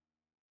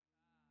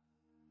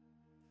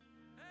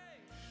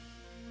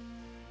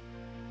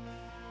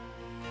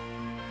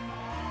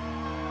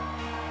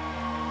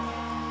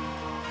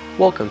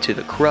Welcome to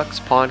the Crux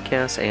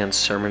Podcast and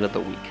Sermon of the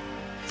Week.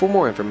 For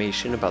more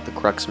information about the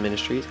Crux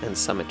Ministries and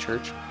Summit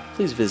Church,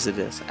 please visit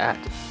us at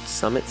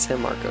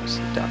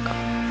summitsanmarcos.com.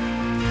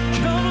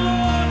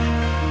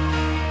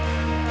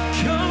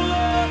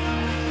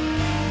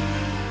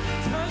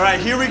 All right,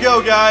 here we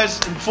go, guys.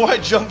 And before I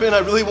jump in, I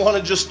really want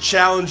to just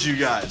challenge you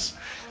guys.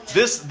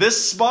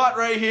 This spot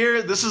right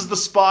here, this is the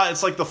spot.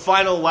 It's like the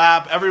final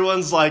lap.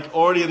 Everyone's like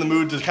already in the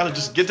mood to kind of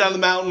just get down the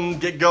mountain,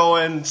 get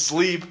going,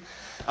 sleep.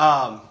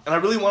 And I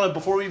really want to,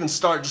 before we even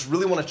start, just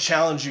really want to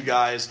challenge you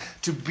guys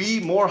to be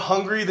more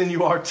hungry than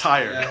you are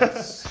tired.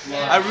 Yes.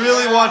 I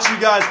really want you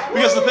guys,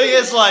 because the thing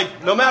is,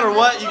 like, no matter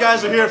what, you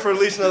guys are here for at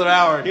least another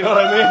hour. You know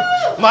what I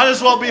mean? Might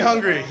as well be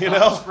hungry, you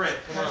know?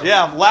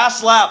 Yeah,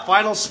 last lap,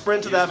 final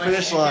sprint to that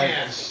finish line.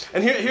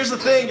 And here's the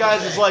thing,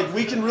 guys, is like,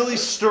 we can really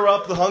stir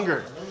up the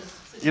hunger,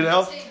 you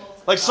know?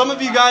 Like, some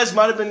of you guys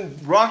might have been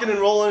rocking and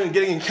rolling and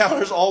getting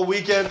encounters all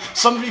weekend.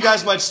 Some of you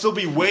guys might still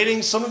be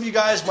waiting. Some of you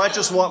guys might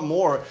just want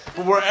more.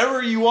 But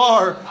wherever you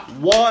are,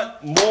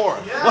 want more.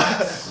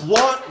 Yes.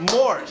 Want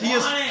more. He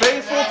is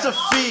faithful to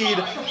feed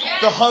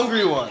the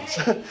hungry ones.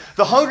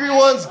 The hungry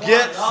ones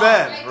get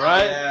fed,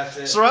 right?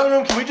 Surrounding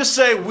them, can we just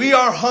say, we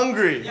are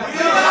hungry.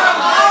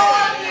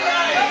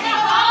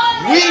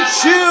 We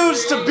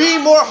choose to be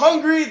more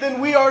hungry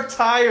than we are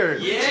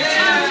tired.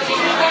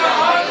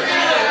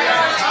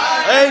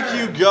 Thank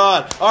you,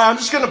 God. All right, I'm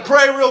just going to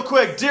pray real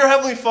quick. Dear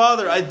Heavenly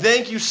Father, I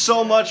thank you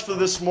so much for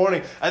this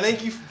morning. I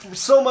thank you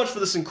so much for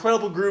this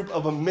incredible group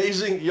of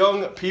amazing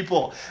young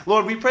people.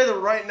 Lord, we pray that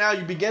right now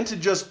you begin to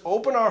just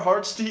open our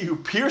hearts to you,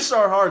 pierce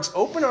our hearts,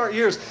 open our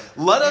ears.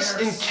 Let us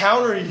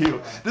encounter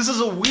you. This is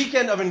a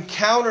weekend of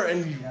encounter,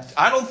 and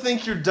I don't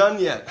think you're done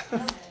yet.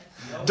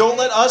 Don't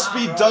let us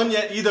be done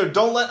yet either.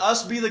 Don't let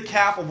us be the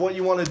cap of what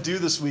you want to do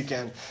this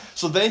weekend.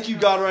 So thank you,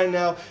 God, right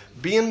now.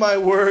 Be in my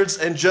words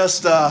and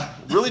just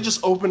really just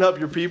open up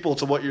your people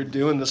to what you're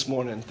doing this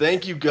morning.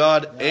 Thank you,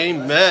 God.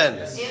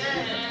 Amen.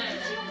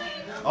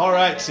 All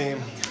right, team.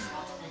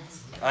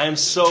 I am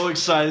so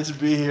excited to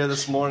be here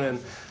this morning.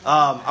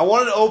 I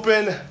wanted to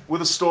open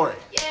with a story.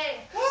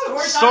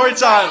 Story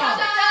time.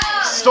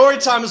 Story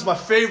time is my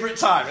favorite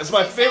time. It's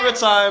my favorite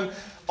time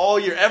all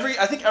year.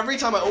 I think every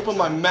time I open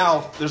my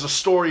mouth, there's a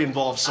story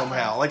involved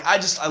somehow. Like,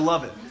 I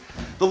love it.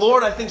 The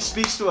Lord, I think,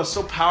 speaks to us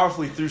so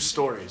powerfully through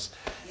stories.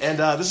 And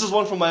this is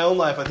one from my own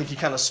life I think he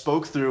kind of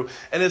spoke through.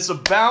 And it's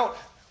about,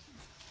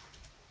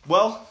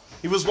 well,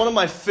 he was one of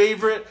my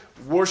favorite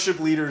worship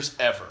leaders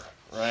ever,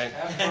 right?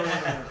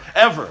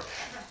 Ever.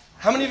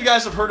 How many of you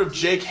guys have heard of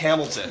Jake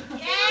Hamilton?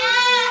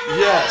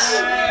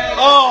 Yes.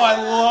 Oh,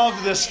 I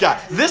love this guy.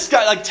 This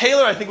guy, like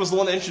Taylor, I think was the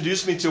one that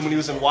introduced me to him when he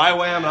was in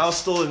YWAM, and I was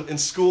still in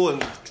school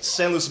in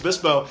San Luis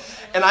Obispo.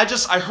 And I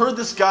heard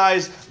this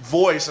guy's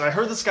voice, and I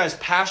heard this guy's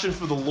passion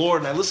for the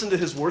Lord, and I listened to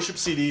his worship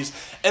CDs,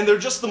 and they're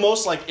just the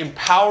most, like,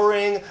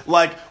 empowering,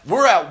 like,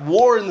 we're at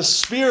war in the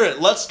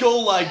Spirit. Let's go,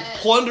 like,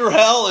 plunder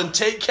hell and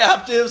take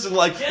captives and,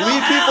 like,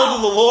 lead people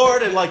to the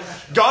Lord, and, like,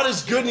 God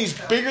is good, and he's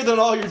bigger than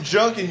all your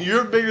junk, and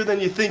you're bigger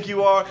than you think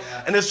you are.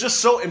 And it's just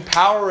so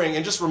empowering,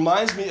 and just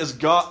reminds me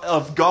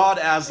of God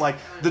as, like,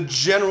 the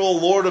general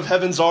Lord of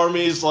Heaven's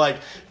armies. Like,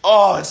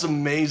 oh, it's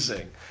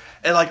amazing.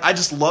 And, like, I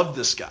just loved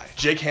this guy,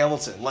 Jake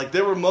Hamilton. Like,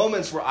 there were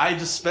moments where I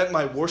just spent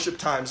my worship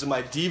times in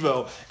my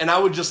Devo, and I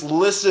would just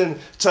listen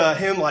to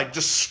him, like,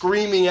 just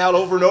screaming out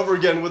over and over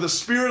again, where the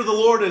Spirit of the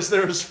Lord is,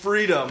 there is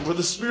freedom. Where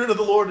the Spirit of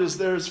the Lord is,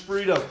 there is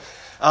freedom.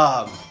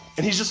 And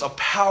he's just a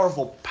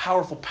powerful,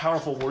 powerful,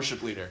 powerful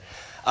worship leader.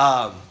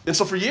 And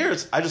so for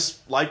years, I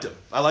just liked him.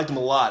 I liked him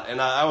a lot. And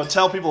I would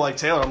tell people like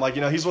Taylor, I'm like,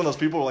 you know, he's one of those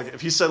people where, like,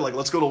 if he said, like,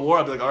 let's go to war,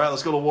 I'd be like, all right,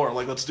 let's go to war.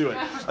 Like, let's do it.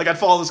 Like, I'd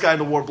follow this guy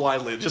into war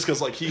blindly just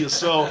because, like, he is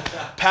so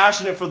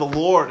passionate for the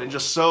Lord and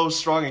just so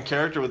strong in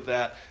character with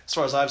that, as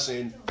far as I've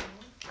seen.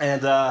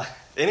 And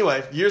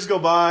anyway, years go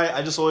by.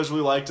 I just always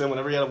really liked him.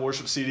 Whenever he had a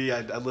worship CD,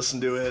 I'd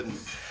listen to it. And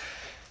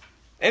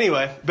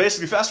anyway,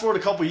 basically, fast forward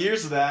a couple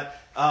years of that,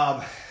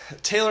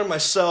 Taylor,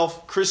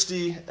 myself,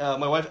 Christy,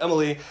 my wife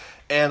Emily,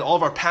 and all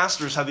of our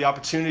pastors had the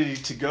opportunity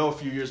to go a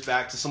few years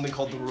back to something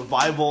called the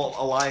Revival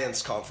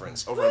Alliance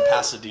Conference over in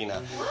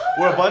Pasadena,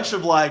 where a bunch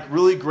of, like,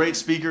 really great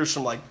speakers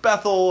from, like,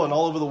 Bethel and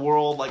all over the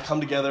world, like, come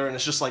together, and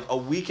it's just like a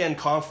weekend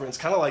conference,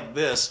 kind of like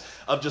this,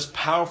 of just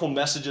powerful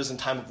messages and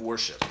time of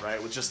worship,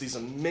 right, with just these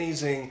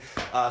amazing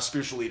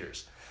spiritual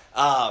leaders.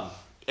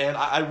 And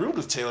I roomed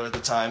with Taylor at the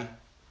time.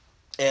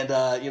 And,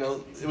 you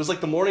know, it was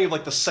like the morning of,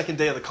 like, the second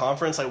day of the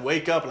conference. I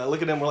wake up and I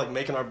look at him, we're, like,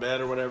 making our bed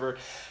or whatever,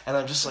 and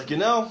I'm just like, you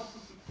know,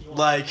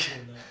 like,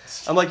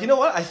 I'm like, you know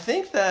what? I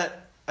think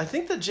that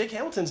Jake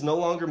Hamilton's no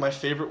longer my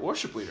favorite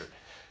worship leader.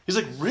 He's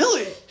like,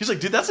 really? He's like,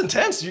 dude, that's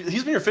intense.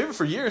 He's been your favorite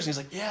for years. And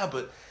he's like, yeah,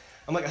 but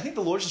I'm like, I think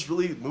the Lord's just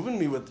really moving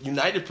me with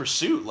United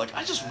Pursuit. Like,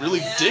 I just really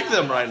dig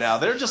them right now.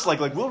 They're just like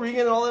Will Regan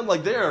and all them,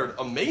 like, they're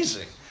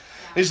amazing.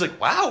 And he's like,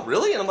 wow,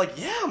 really? And I'm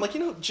like, yeah. I'm like, you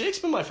know, Jake's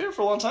been my favorite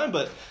for a long time,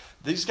 but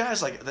these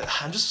guys, like,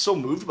 I'm just so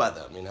moved by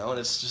them, you know? And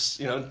it's just,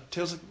 you know,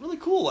 Taylor's like, really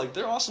cool. Like,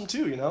 they're awesome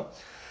too, you know?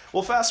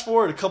 Well, fast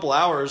forward a couple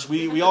hours,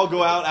 we all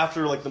go out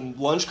after like the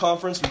lunch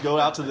conference. We go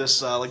out to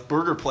this like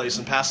burger place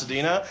in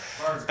Pasadena,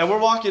 and we're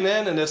walking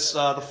in, and it's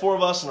the four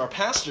of us and our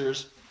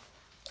pastors,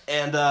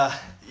 and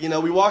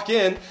we walk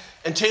in,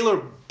 and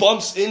Taylor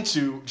bumps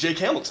into Jake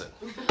Hamilton,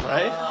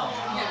 right?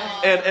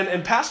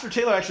 And Pastor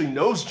Taylor actually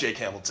knows Jake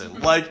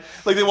Hamilton. Like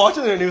they walked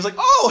in there and he was like,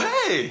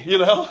 "Oh, hey,"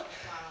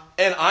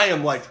 And I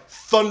am like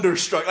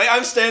thunderstruck. Like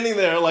I'm standing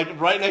there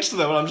like right next to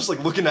them, and I'm just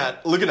like looking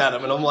at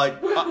him, and I'm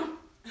like,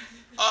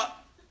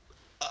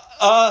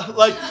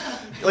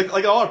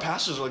 like all our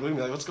pastors are like looking at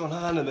me like, what's going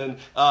on? And then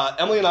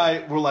Emily and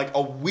I were like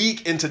a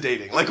week into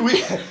dating. Like we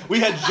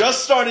had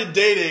just started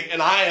dating,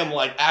 and I am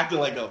like acting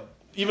like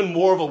even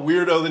more of a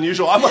weirdo than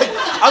usual. I'm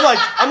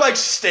like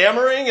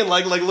stammering and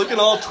like looking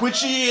all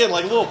twitchy and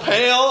like a little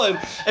pale,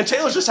 and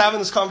Taylor's just having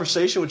this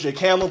conversation with Jake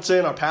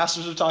Hamilton. Our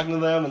pastors are talking to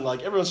them, and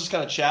like everyone's just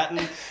kind of chatting.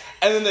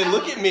 And then they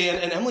look at me,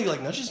 and Emily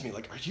like nudges me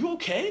like, "Are you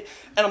okay?"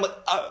 And I'm like,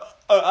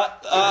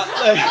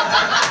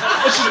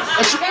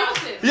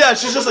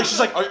 she's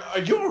like, are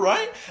you all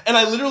right? And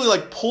I literally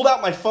like pulled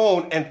out my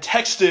phone and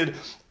texted,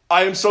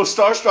 "I am so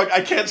starstruck,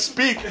 I can't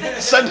speak.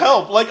 Send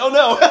help." Like, oh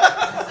no.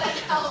 Send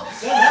help.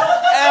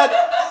 And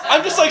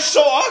I'm just like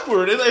so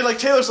awkward. And like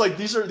Taylor's like,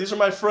 these are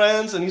my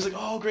friends, and he's like,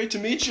 "Oh, great to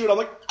meet you." And I'm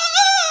like,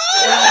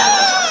 ah!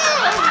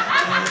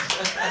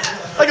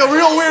 Like a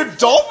real weird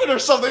dolphin or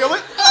something. I'm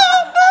like,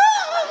 oh no.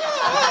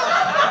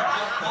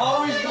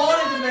 Always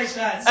wanted to make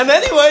that. And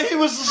anyway, he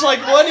was just like,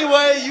 "Well,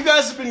 anyway, you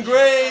guys have been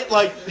great."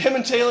 Like him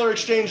and Taylor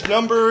exchanged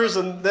numbers,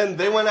 and then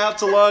they went out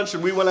to lunch,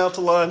 and we went out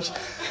to lunch.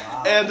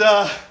 Wow. And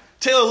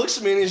Taylor looks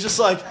at me, and he's just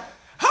like,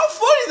 "How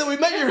funny that we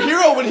met your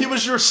hero when he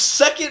was your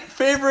second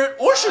favorite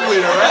worship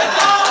leader, right?"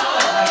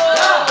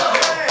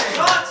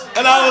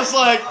 And I was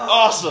like,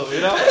 awesome,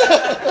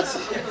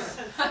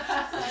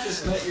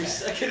 Just met your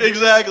second.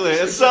 Exactly.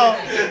 And so,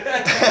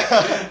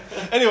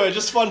 anyway,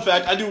 just fun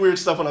fact, I do weird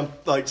stuff when I'm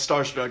like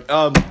starstruck.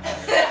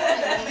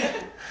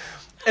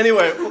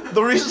 Anyway,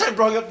 the reason I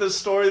brought up this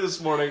story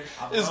this morning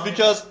is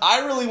because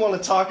I really want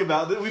to talk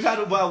about that. We've had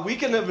a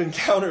weekend of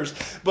encounters,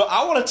 but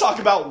I want to talk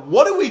about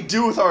what do we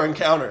do with our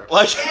encounter.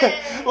 Like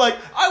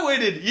I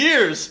waited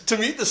years to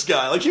meet this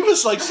guy. Like he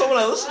was like someone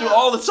I listened to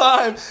all the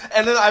time,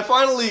 and then I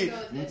finally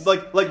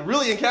like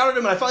really encountered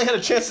him, and I finally had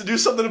a chance to do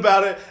something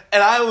about it,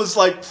 and I was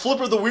like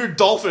Flipper the weird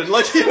dolphin,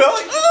 like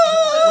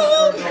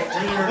ah!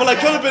 When I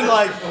could have been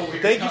like,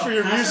 "Thank you for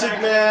your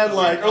music, man,"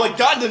 or like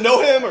gotten to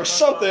know him or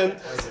something.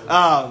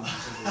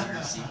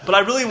 But I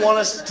really want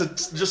us to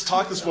just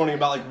talk this morning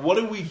about like what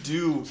do we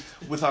do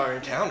with our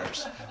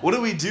encounters? What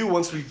do we do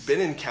once we've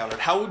been encountered?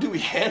 How do we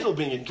handle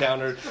being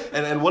encountered?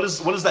 And what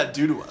does that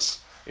do to us?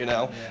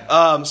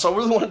 So I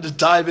really wanted to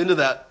dive into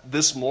that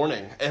this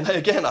morning. And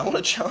again, I want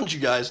to challenge you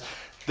guys.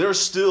 There's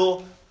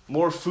still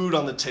more food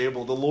on the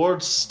table. The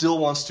Lord still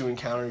wants to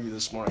encounter you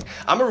this morning.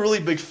 I'm a really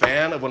big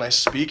fan of when I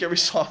speak every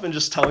so often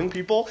just telling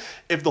people,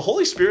 if the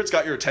Holy Spirit's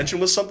got your attention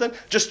with something,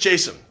 just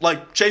chase him.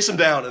 Like, chase him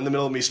down in the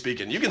middle of me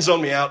speaking. You can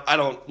zone me out. I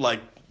don't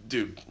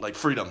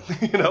freedom,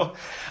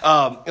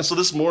 And so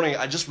this morning,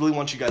 I just really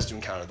want you guys to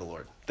encounter the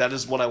Lord. That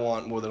is what I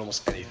want more than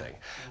almost anything.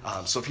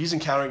 So if he's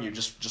encountering you,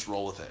 just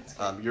roll with it.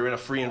 You're in a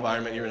free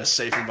environment. You're in a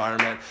safe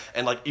environment.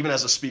 And like even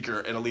as a speaker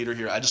and a leader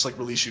here, I just like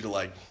release you to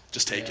like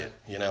just take it,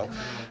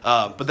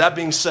 But that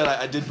being said,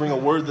 I did bring a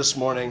word this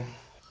morning.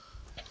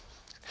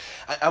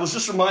 I was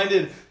just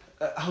reminded.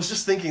 I was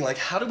just thinking, like,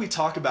 how do we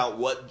talk about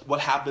what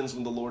happens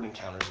when the Lord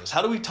encounters us?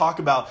 How do we talk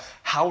about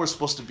how we're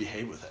supposed to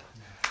behave with it?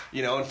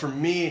 And for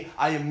me,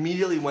 I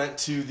immediately went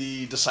to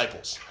the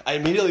disciples. I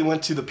immediately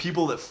went to the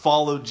people that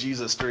followed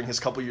Jesus during his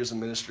couple years of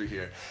ministry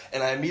here.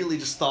 And I immediately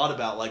just thought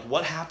about, like,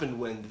 what happened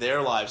when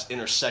their lives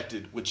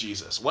intersected with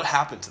Jesus? What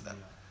happened to them?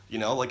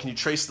 Can you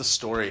trace the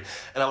story?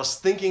 And I was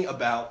thinking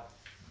about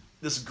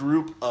this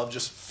group of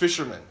just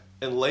fishermen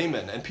and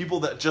laymen and people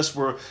that just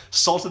were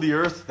salt of the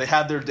earth. They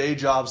had their day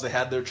jobs. They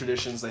had their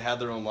traditions. They had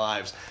their own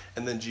lives.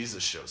 And then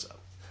Jesus shows up,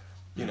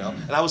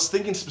 And I was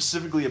thinking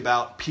specifically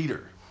about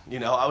Peter.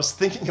 I was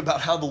thinking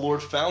about how the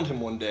Lord found him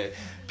one day.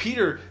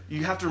 Peter,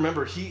 you have to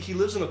remember, he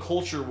lives in a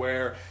culture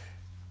where,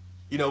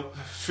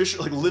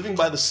 living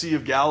by the Sea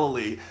of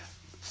Galilee,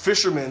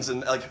 fishermen's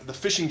and like the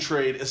fishing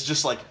trade is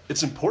just like,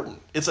 it's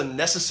important. It's a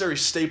necessary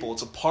staple.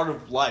 It's a part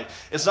of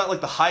life. It's not like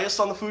the highest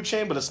on the food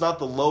chain, but it's not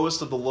the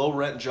lowest of the low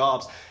rent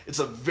jobs. It's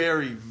a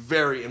very,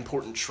 very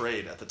important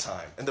trade at the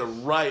time. And they're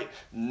right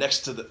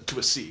next to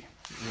a sea,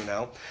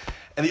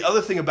 And the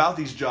other thing about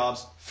these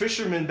jobs,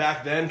 fishermen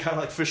back then, kind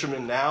of like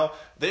fishermen now,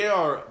 they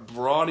are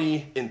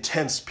brawny,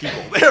 intense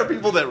people. They are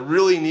people that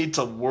really need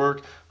to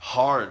work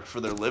hard for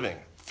their living.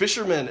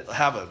 Fishermen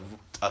have a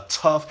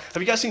tough...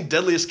 Have you guys seen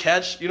Deadliest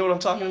Catch? You know what I'm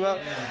talking about?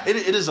 Yeah.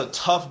 It is a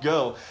tough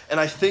go.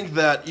 And I think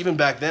that even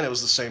back then it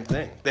was the same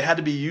thing. They had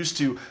to be used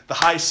to the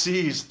high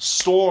seas,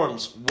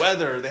 storms,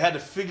 weather. They had to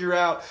figure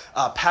out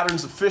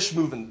patterns of fish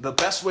moving, the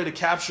best way to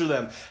capture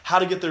them, how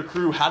to get their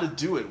crew, how to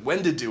do it,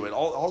 when to do it,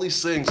 all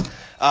these things.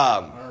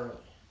 And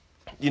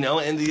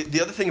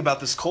the other thing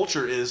about this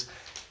culture is,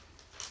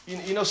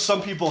 you know,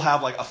 some people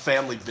have like a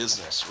family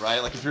business,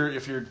 right? Like if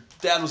your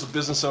dad was a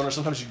business owner,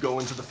 sometimes you go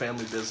into the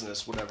family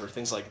business, whatever,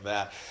 things like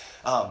that.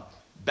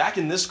 Back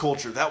in this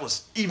culture, that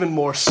was even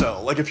more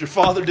so. Like if your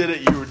father did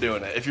it, you were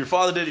doing it. If your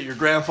father did it, your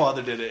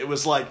grandfather did it. It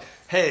was like,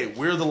 hey,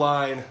 we're the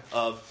line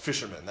of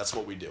fishermen. That's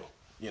what we do.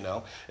 You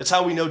know, it's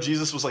how we know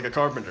Jesus was like a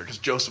carpenter, because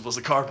Joseph was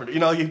a carpenter. You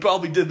know, he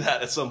probably did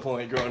that at some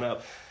point growing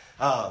up.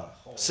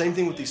 Same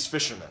thing with these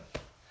fishermen.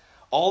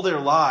 All their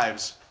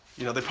lives,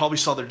 you know, they probably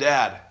saw their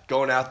dad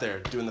going out there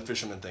doing the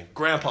fisherman thing.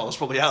 Grandpa was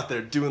probably out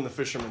there doing the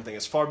fisherman thing.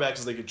 As far back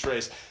as they could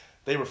trace,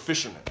 they were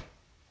fishermen.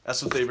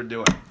 That's what they were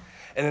doing.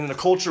 And in a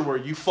culture where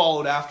you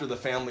followed after the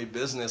family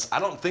business, I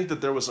don't think that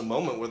there was a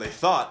moment where they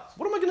thought,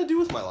 what am I going to do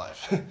with my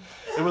life?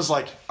 It was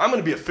like, I'm going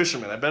to be a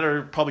fisherman. I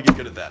better probably get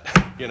good at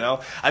that. You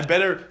know, I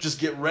better just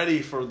get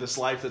ready for this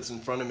life that's in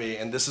front of me,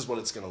 and this is what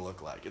it's going to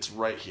look like. It's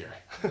right here.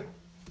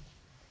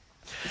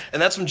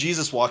 And that's when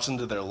Jesus walks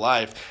into their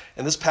life.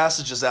 And this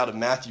passage is out of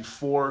Matthew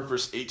 4,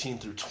 verse 18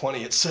 through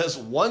 20. It says,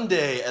 one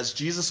day as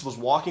Jesus was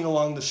walking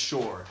along the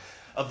shore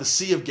of the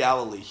Sea of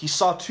Galilee, he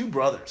saw two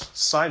brothers,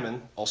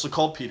 Simon, also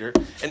called Peter,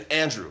 and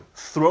Andrew,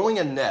 throwing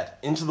a net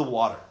into the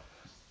water,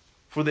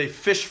 for they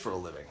fish for a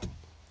living.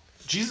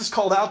 Jesus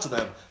called out to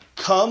them,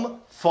 come,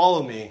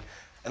 follow me,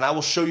 and I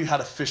will show you how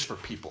to fish for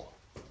people.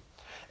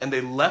 And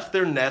they left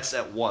their nets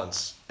at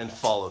once and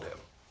followed him.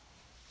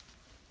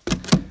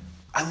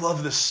 I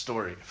love this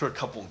story for a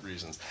couple of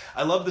reasons.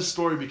 I love this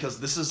story because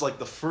this is like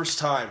the first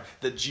time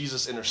that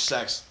Jesus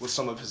intersects with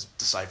some of his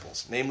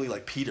disciples, namely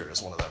like Peter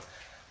is one of them.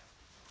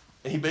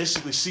 And he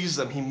basically sees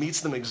them, he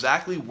meets them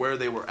exactly where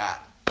they were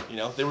at. You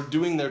know, they were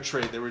doing their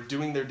trade, they were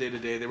doing their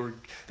day-to-day,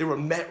 they were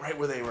met right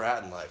where they were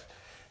at in life.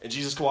 And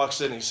Jesus walks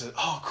in and he said,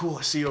 oh, cool,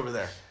 I see you over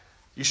there.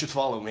 You should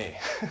follow me.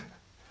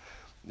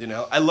 You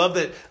know, I love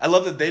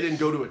that they didn't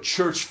go to a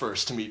church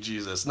first to meet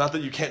Jesus. Not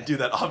that you can't do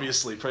that,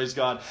 obviously, praise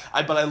God.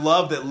 But I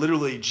love that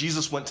literally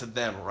Jesus went to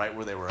them right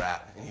where they were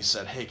at. And he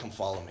said, hey, come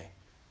follow me.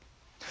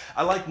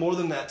 I like more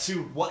than that,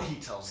 too, what he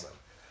tells them.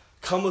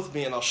 Come with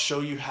me and I'll show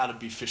you how to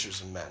be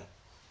fishers of men.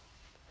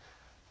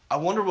 I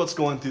wonder what's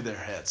going through their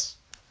heads.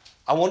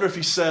 I wonder if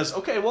he says,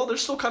 okay, well,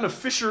 there's still kind of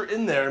fisher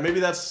in there. And maybe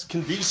that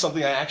can be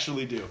something I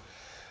actually do.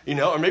 You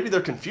know, or maybe they're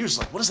confused.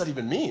 Like, what does that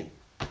even mean?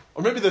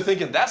 Or maybe they're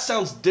thinking, that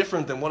sounds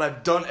different than what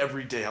I've done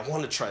every day. I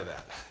want to try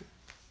that.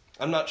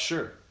 I'm not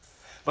sure.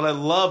 But I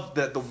love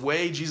that the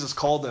way Jesus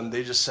called them,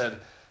 they just said,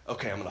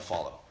 okay, I'm going to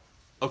follow.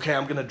 Okay,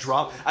 I'm going to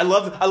drop. I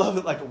love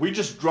it. Like, we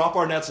just drop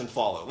our nets and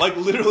follow. Like,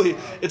 literally,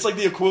 it's like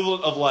the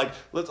equivalent of, like,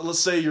 let's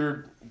say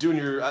you're doing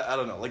your, I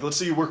don't know, like, let's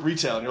say you work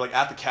retail and you're, like,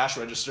 at the cash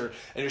register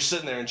and you're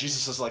sitting there and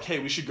Jesus is like, hey,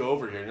 we should go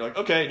over here. And you're like,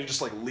 okay, and you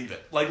just, like, leave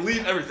it. Like,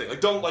 leave everything.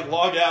 Like, don't, like,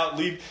 log out,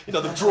 leave, you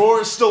know, the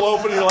drawer is still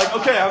open and you're like,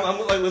 okay, I'm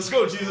like, let's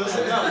go, Jesus.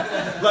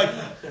 Like,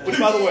 which,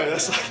 by the way,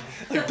 that's,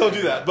 like, don't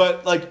do that.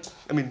 But, like,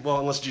 I mean, well,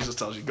 unless Jesus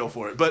tells you, go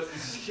for it. But,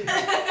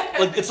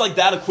 like, it's like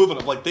that equivalent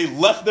of, like, they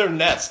left their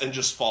nets and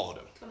just followed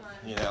him.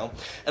 You know,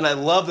 and I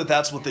love that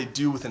that's what they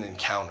do with an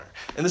encounter.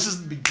 And this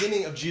is the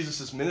beginning of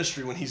Jesus'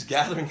 ministry when he's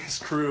gathering his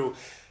crew.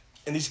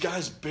 And these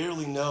guys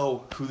barely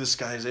know who this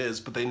guy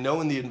is, but they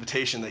know in the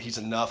invitation that he's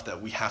enough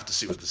that we have to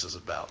see what this is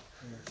about.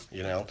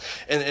 You know,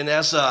 and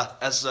as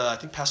I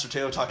think Pastor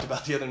Taylor talked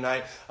about the other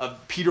night,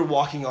 of Peter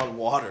walking on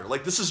water.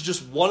 Like, this is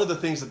just one of the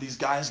things that these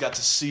guys got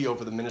to see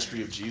over the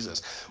ministry of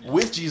Jesus. Yeah.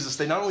 With Jesus,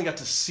 they not only got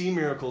to see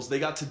miracles, they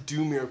got to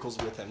do miracles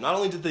with him. Not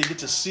only did they get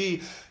to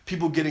see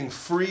people getting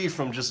free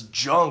from just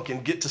junk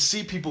and get to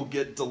see people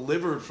get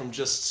delivered from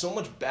just so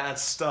much bad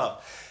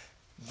stuff,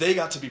 they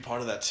got to be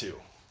part of that too.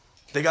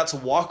 They got to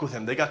walk with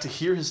him. They got to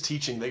hear his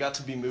teaching. They got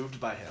to be moved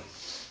by him.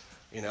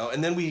 You know,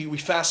 and then we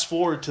fast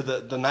forward to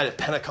the night at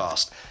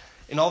Pentecost.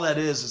 And all that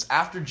is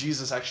after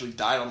Jesus actually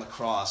died on the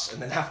cross,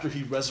 and then after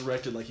he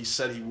resurrected like he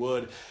said he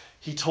would,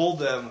 he told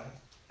them,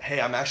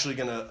 hey, I'm actually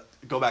going to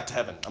go back to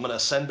heaven. I'm going to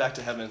ascend back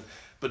to heaven,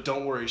 but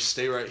don't worry,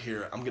 stay right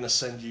here. I'm going to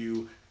send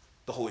you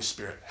the Holy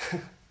Spirit.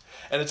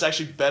 And it's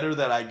actually better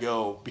that I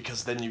go,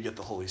 because then you get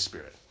the Holy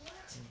Spirit.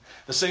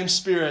 The same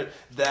Spirit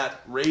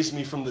that raised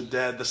me from the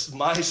dead,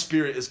 my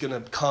Spirit is going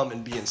to come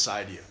and be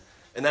inside you.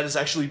 And that is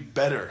actually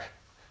better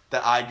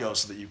that I go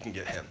so that you can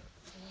get him.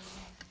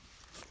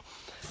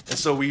 And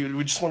so we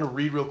just want to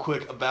read real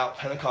quick about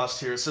Pentecost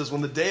here. It says,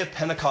 when the day of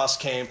Pentecost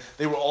came,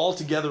 they were all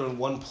together in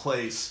one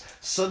place.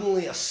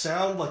 Suddenly a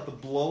sound like the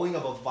blowing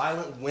of a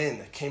violent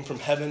wind came from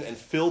heaven and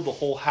filled the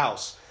whole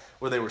house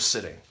where they were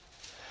sitting.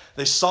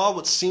 They saw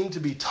what seemed to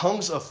be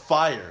tongues of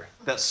fire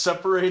that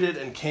separated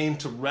and came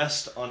to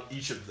rest on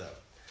each of them.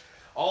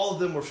 All of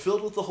them were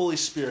filled with the Holy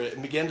Spirit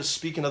and began to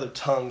speak in other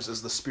tongues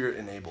as the Spirit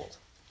enabled.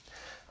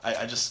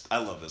 I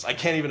love this. I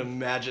can't even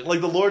imagine.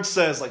 Like, the Lord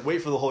says, like,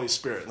 wait for the Holy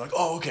Spirit. And like,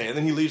 oh, okay. And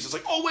then he leaves. It's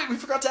like, oh, wait, we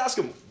forgot to ask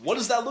him. What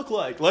does that look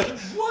like? Like,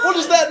 what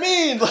does that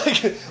mean?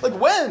 Like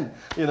when?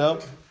 You know?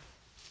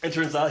 It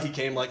turns out he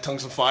came like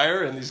tongues of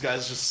fire, and these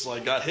guys just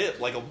like got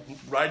hit like a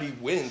mighty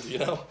wind, you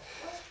know?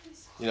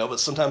 You know, but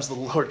sometimes the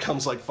Lord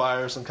comes like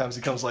fire. Sometimes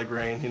he comes like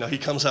rain. You know, he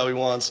comes how he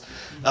wants.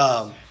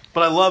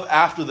 But I love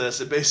after this,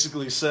 it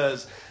basically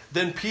says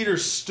Then Peter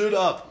stood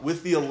up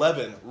with the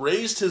 11,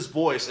 raised his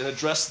voice, and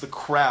addressed the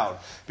crowd.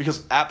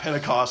 Because at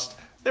Pentecost,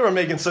 they were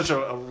making such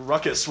a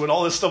ruckus when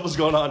all this stuff was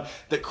going on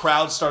that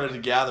crowds started to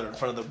gather in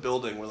front of the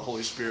building where the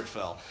Holy Spirit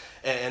fell.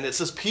 And it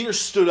says, Peter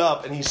stood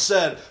up and he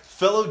said,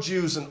 "Fellow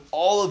Jews and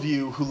all of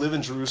you who live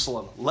in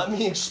Jerusalem, let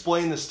me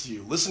explain this to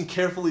you. Listen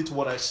carefully to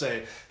what I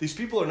say. These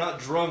people are not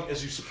drunk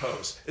as you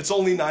suppose. It's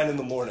only 9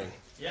 a.m.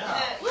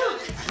 Yeah.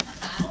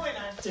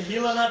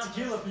 Tequila, not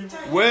tequila, people.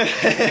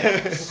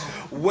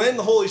 When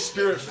the Holy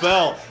Spirit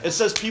fell, it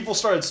says people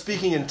started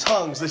speaking in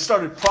tongues. They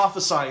started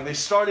prophesying. They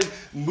started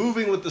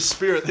moving with the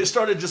Spirit. They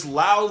started just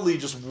loudly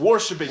just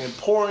worshiping and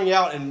pouring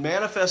out and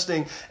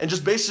manifesting and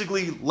just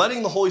basically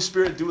letting the Holy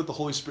Spirit do what the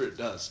Holy Spirit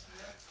does.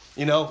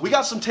 You know, we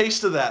got some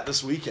taste of that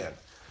this weekend.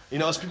 You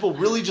know, as people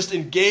really just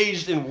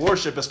engaged in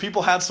worship, as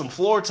people had some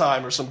floor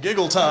time or some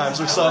giggle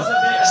times or some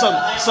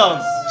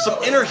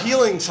inner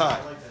healing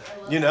time.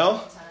 You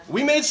know,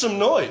 we made some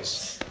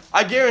noise.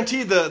 I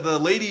guarantee the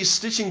ladies'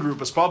 stitching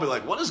group is probably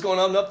like, what is going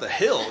on up the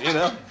hill, you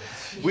know?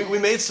 We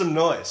made some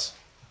noise.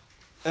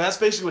 And that's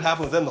basically what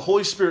happened with them. The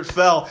Holy Spirit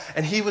fell,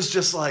 and he was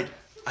just like,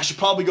 I should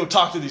probably go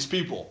talk to these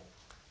people.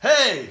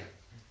 Hey,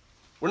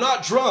 we're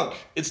not drunk.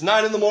 It's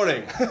 9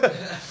 a.m.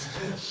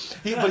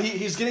 But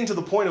he's getting to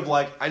the point of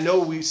like, I know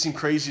we seem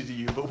crazy to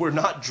you, but we're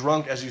not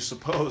drunk as you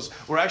suppose.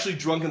 We're actually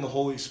drunk in the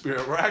Holy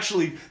Spirit. We're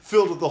actually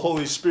filled with the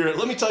Holy Spirit.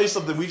 Let me tell you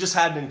something. We just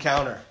had an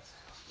encounter.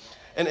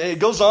 And it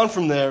goes on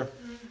from there.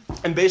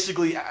 And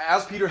basically,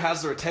 as Peter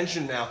has their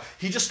attention now,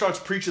 he just starts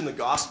preaching the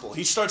gospel.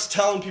 He starts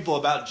telling people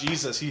about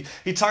Jesus.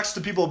 He talks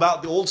to people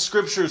about the old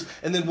scriptures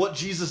and then what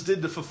Jesus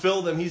did to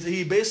fulfill them.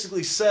 He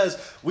basically says,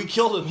 we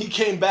killed him. He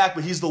came back,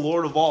 but he's the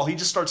Lord of all. He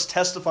just starts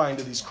testifying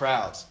to these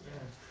crowds.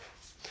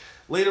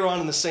 Later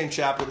on in the same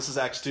chapter, this is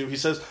Acts 2, he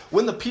says,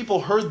 when the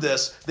people heard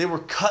this, they were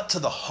cut to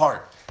the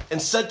heart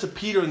and said to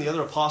Peter and the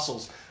other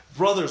apostles,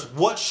 "Brothers,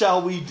 what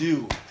shall we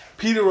do?"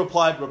 Peter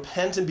replied,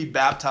 "Repent and be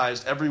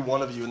baptized, every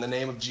one of you, in the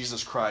name of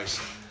Jesus Christ,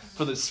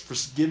 for the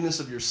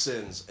forgiveness of your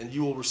sins, and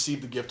you will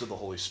receive the gift of the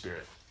Holy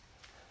Spirit."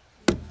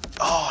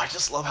 Oh, I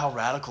just love how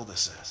radical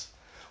this is.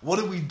 What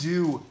did we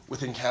do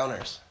with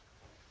encounters?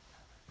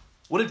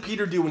 What did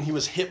Peter do when he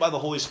was hit by the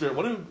Holy Spirit?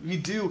 What did he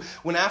do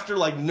when after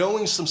like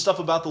knowing some stuff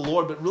about the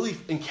Lord, but really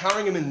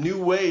encountering him in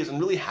new ways and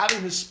really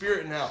having his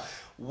Spirit now?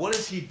 What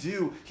does he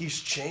do? He's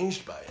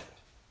changed by it.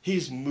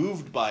 He's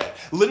moved by it.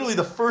 Literally,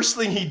 the first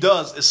thing he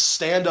does is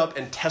stand up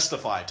and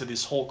testify to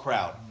this whole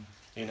crowd.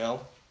 You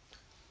know?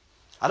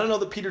 I don't know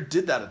that Peter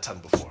did that a ton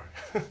before.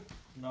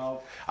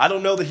 No. I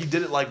don't know that he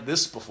did it like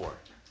this before.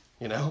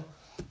 You know?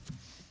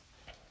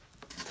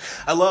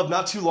 I love,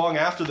 not too long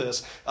after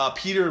this,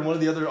 Peter and one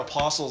of the other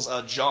apostles,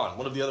 John,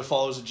 one of the other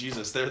followers of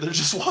Jesus, they're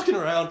just walking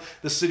around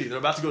the city. They're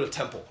about to go to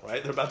temple,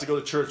 right? They're about to go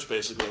to church,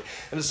 basically.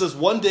 And it says,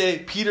 one day,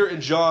 Peter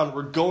and John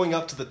were going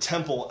up to the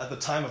temple at the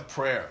time of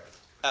prayer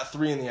at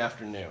 3 p.m.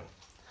 It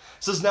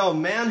says, now a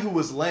man who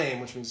was lame,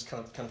 which means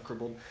kind of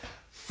crippled,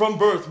 from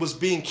birth was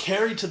being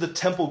carried to the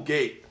temple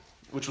gate,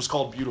 which was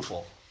called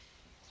Beautiful,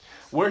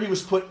 where he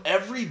was put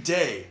every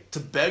day to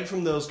beg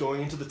from those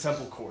going into the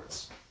temple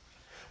courts.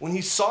 When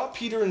he saw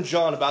Peter and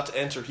John about to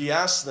enter, he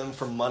asked them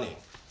for money.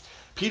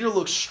 Peter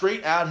looked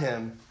straight at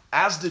him,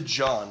 as did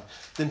John.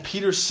 Then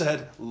Peter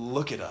said,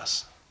 "Look at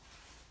us."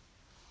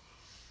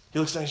 He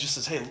looks down and just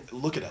says, "Hey,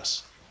 look at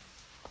us."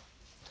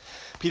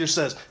 Peter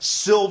says,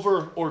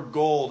 "Silver or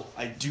gold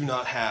I do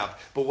not have,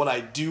 but what I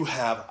do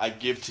have I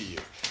give to you.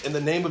 In the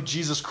name of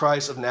Jesus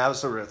Christ of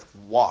Nazareth,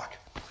 walk."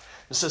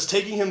 It says,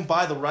 taking him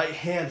by the right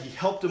hand, he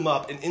helped him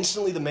up, and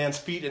instantly the man's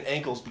feet and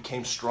ankles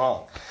became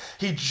strong.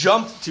 He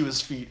jumped to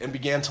his feet and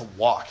began to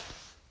walk.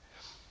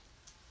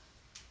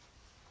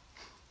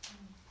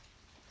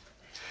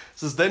 It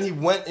says, then he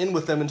went in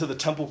with them into the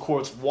temple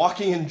courts,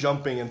 walking and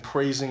jumping and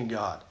praising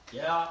God.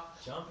 Yeah,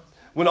 jump.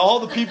 When all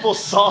the people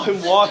saw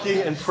him walking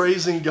and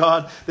praising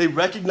God, they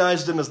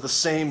recognized him as the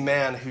same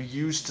man who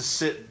used to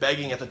sit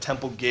begging at the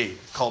temple gate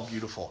called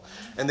Beautiful.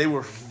 And they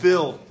were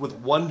filled with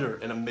wonder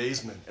and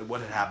amazement at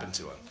what had happened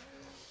to him.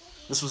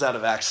 This was out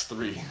of Acts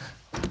 3.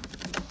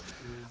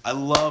 I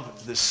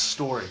love this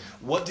story.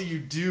 What do you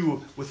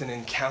do with an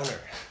encounter?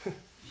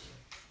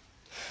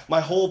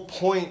 My whole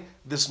point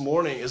this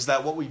morning is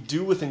that what we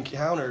do with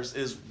encounters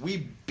is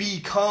we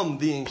become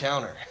the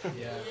encounter.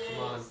 Yeah,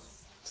 come on.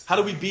 How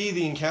do we be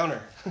the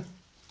encounter?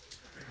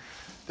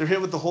 They're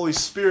hit with the Holy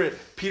Spirit.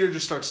 Peter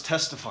just starts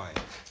testifying.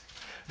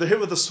 They're hit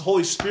with the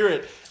Holy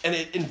Spirit, and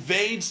it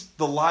invades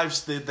the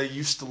lives that they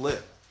used to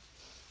live.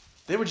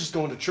 They were just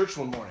going to church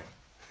one morning,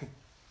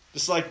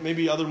 just like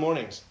maybe other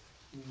mornings.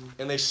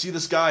 And they see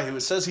this guy who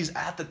it says he's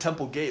at the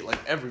temple gate like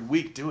every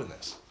week doing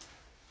this.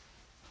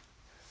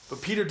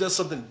 But Peter does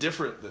something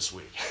different this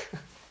week.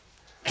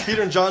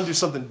 Peter and John do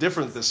something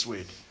different this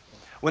week.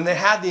 When they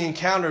had the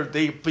encounter,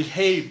 they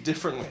behaved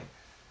differently.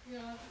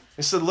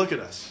 He said, look at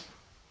us.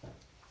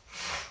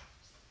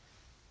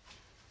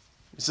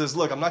 He says,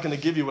 look, I'm not going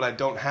to give you what I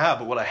don't have,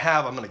 but what I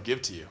have, I'm going to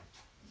give to you.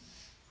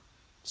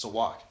 So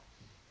walk.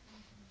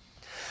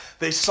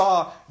 They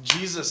saw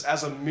Jesus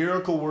as a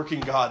miracle-working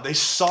God. They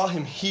saw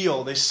him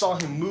heal. They saw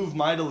him move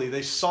mightily.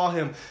 They saw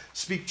him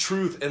speak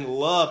truth and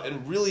love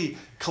and really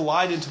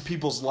collide into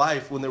people's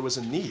life when there was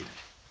a need.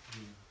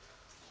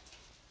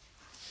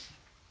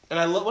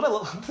 And one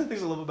of the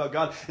things I love about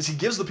God is he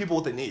gives the people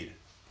what they need.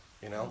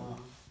 You know?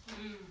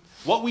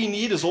 What we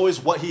need is always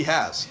what he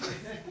has.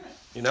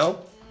 You know?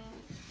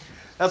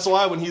 That's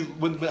why I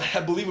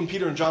believe when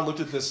Peter and John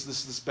looked at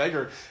this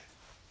beggar,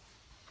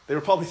 they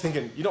were probably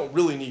thinking, you don't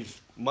really need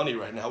money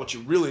right now. What you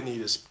really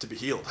need is to be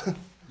healed.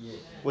 Yeah.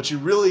 What you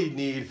really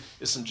need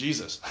is some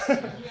Jesus.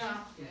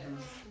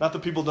 Not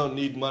that people don't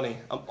need money.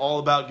 I'm all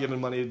about giving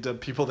money to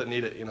people that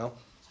need it, you know?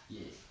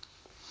 Yeah.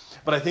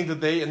 But I think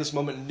that they, in this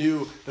moment,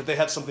 knew that they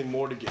had something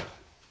more to give.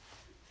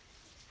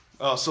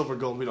 Oh, silver,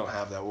 gold, we don't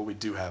have that. What we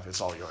do have,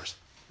 it's all yours.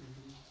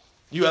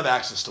 You have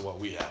access to what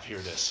we have. Here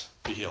it is.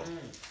 Be healed.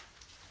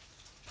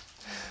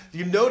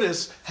 You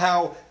notice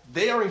how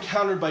they are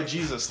encountered by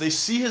Jesus. They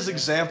see his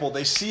example.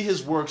 They see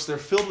his works. They're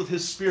filled with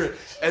his spirit.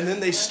 And then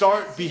they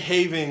start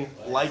behaving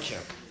like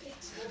him.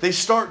 They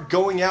start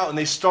going out and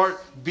they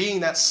start being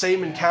that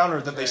same encounter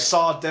that they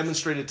saw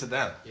demonstrated to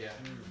them.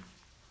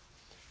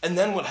 And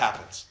then what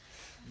happens?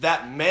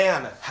 That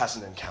man has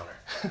an encounter.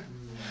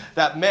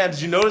 That man,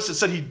 did you notice it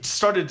said he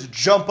started to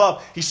jump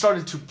up. He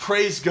started to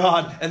praise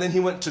God. And then he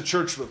went to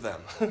church with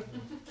them.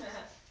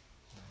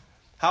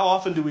 How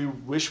often do we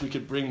wish we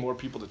could bring more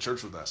people to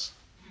church with us?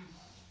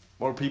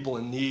 More people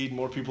in need,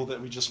 more people that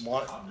we just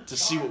want to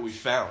see what we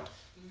found.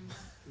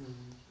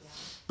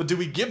 But do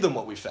we give them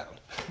what we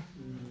found?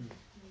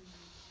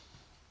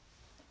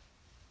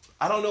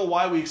 I don't know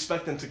why we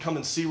expect them to come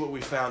and see what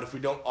we found if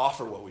we don't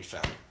offer what we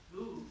found.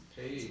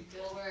 Hey.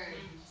 Good word.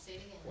 Say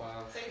it again.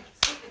 Wow. Say it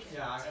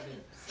again.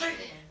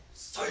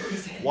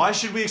 Why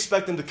should we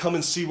expect them to come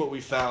and see what we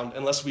found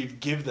unless we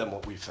give them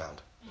what we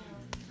found?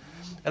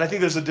 And I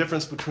think there's a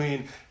difference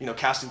between,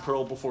 casting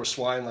pearl before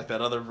swine, like that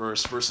other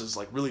verse, versus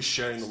like really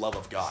sharing the love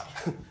of God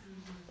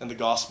and the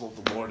gospel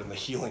of the Lord and the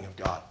healing of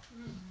God.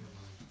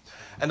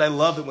 And I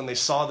love that when they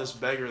saw this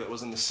beggar that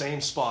was in the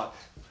same spot,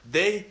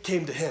 they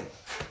came to him.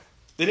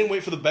 They didn't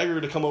wait for the beggar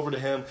to come over to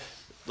him.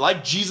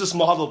 Like Jesus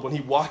modeled when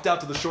he walked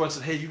out to the shore and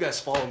said, hey, you guys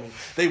follow me.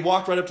 They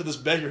walked right up to this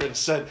beggar and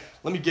said,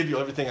 let me give you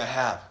everything I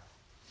have.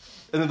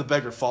 And then the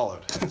beggar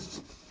followed.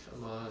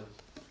 Come on.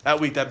 That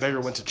week, that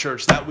beggar went to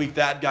church. That week,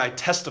 that guy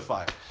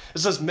testified. It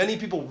says many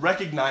people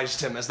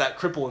recognized him as that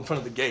cripple in front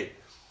of the gate.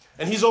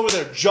 And he's over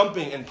there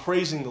jumping and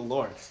praising the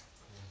Lord.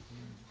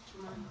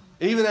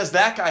 And even as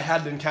that guy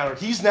had an encounter,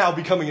 he's now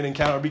becoming an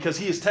encounter because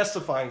he is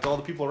testifying to all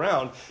the people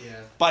around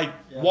by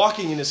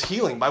walking in his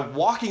healing, by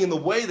walking in the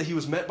way that he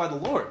was met by the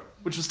Lord,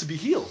 which was to be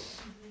healed.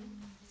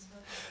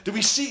 Do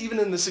we see even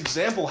in this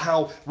example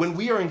how when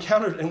we are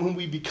encountered and when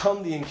we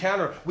become the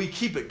encounter, we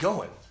keep it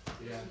going?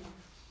 Yeah.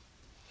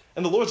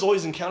 And the Lord's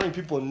always encountering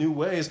people in new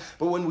ways,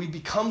 but when we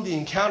become the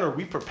encounter,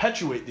 we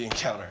perpetuate the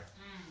encounter.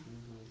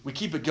 We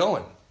keep it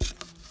going.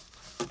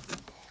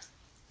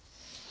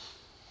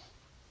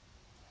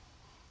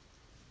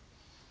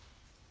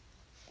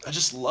 I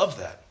just love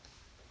that.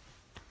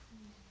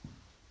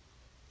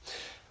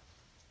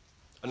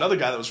 Another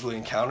guy that was really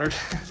encountered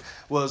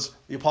was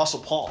the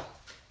Apostle Paul,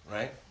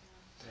 right?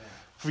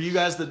 For you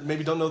guys that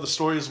maybe don't know the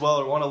story as well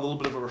or want a little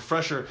bit of a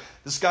refresher,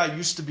 this guy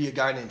used to be a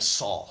guy named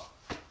Saul.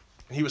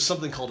 And he was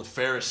something called a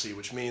Pharisee,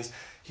 which means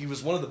he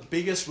was one of the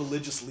biggest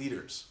religious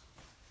leaders.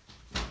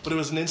 But it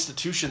was an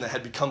institution that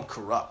had become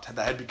corrupt,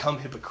 that had become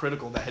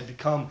hypocritical, that had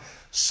become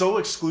so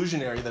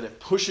exclusionary that it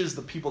pushes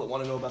the people that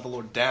want to know about the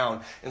Lord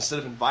down instead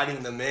of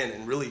inviting them in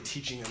and really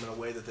teaching them in a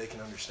way that they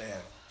can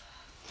understand.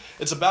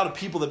 It's about a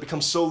people that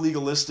become so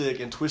legalistic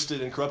and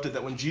twisted and corrupted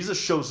that when Jesus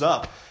shows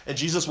up and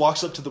Jesus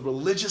walks up to the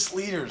religious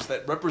leaders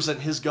that represent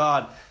his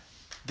God,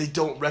 they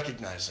don't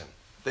recognize him.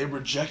 They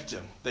reject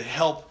him. They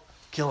help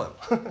kill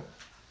him.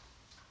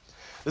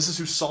 This is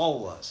who Saul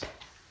was.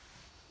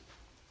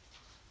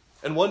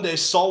 And one day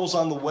Saul was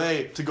on the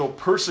way to go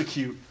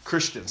persecute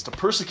Christians, to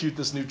persecute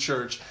this new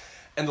church.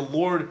 And the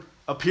Lord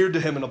appeared to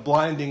him in a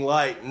blinding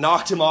light,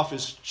 knocked him off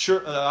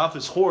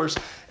his horse.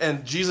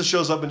 And Jesus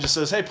shows up and just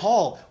says, hey,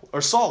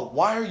 Saul,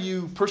 why are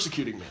you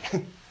persecuting me?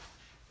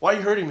 Why are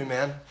you hurting me,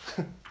 man?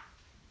 And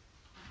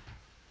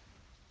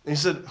he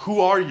said,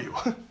 who are you?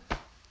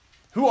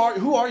 Who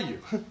are you?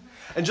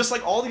 And just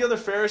like all the other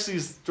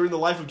Pharisees during the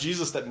life of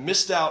Jesus that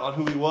missed out on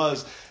who he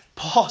was,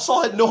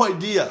 Saul had no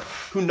idea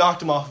who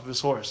knocked him off of his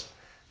horse.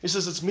 He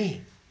says, it's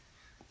me.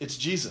 It's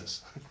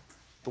Jesus,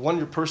 the one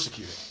you're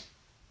persecuting.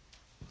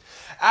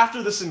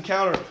 After this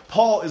encounter,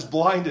 Paul is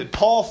blinded.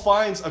 Paul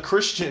finds a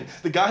Christian,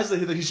 the guys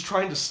that he's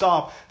trying to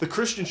stop. The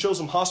Christian shows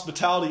him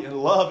hospitality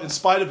and love in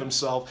spite of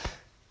himself.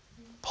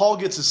 Paul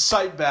gets his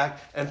sight back,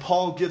 and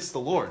Paul gets the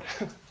Lord.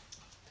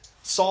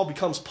 Saul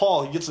becomes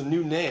Paul. He gets a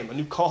new name, a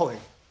new calling.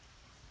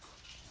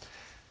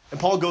 And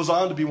Paul goes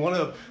on to be one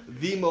of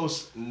the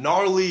most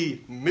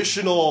gnarly,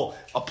 missional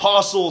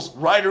apostles,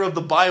 writer of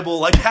the Bible.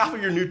 Like half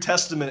of your New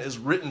Testament is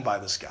written by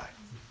this guy.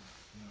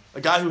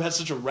 A guy who had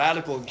such a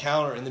radical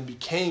encounter and then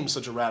became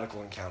such a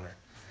radical encounter.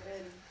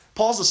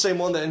 Paul's the same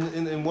one that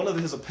in one of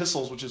his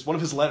epistles, which is one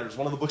of his letters,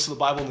 one of the books of the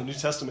Bible in the New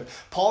Testament,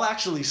 Paul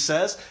actually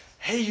says,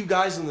 hey, you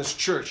guys in this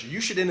church,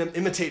 you should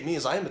imitate me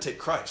as I imitate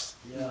Christ.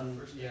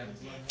 Yeah.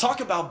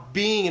 Talk about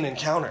being an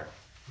encounter.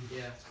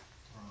 Yeah.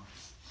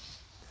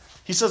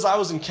 He says, I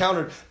was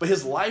encountered, but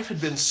his life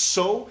had been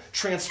so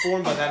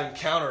transformed by that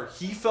encounter,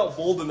 he felt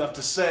bold enough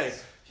to say,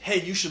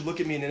 hey, you should look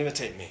at me and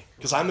imitate me,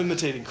 because I'm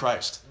imitating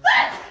Christ.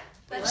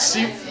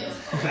 See,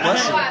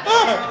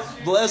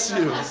 bless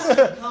you.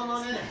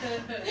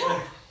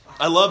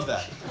 I love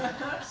that.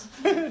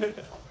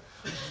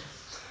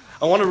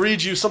 I want to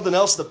read you something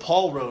else that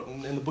Paul wrote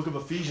in the book of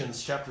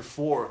Ephesians, chapter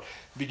 4,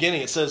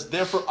 beginning. It says,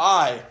 therefore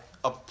I,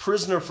 a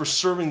prisoner for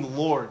serving the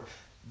Lord,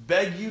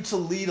 beg you to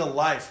lead a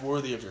life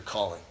worthy of your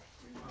calling.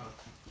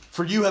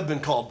 For you have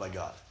been called by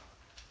God.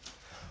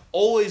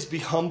 Always be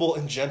humble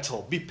and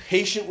gentle. Be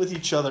patient with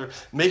each other,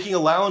 making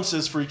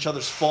allowances for each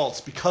other's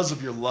faults because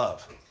of your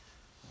love.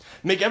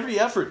 Make every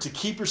effort to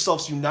keep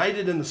yourselves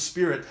united in the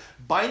Spirit,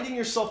 binding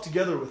yourself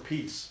together with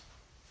peace.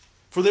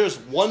 For there is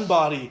one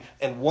body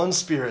and one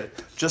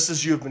Spirit, just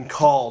as you have been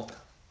called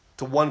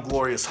to one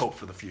glorious hope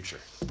for the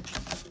future.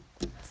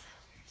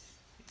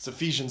 It's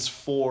Ephesians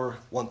 4,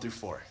 1 through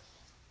 4.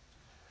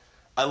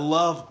 I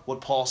love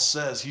what Paul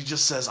says. He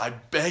just says, I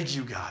beg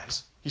you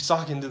guys. He's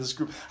talking to this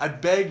group. I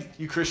beg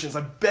you Christians,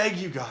 I beg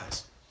you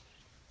guys.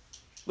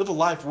 Live a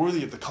life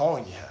worthy of the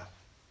calling you have.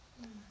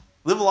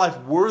 Live a life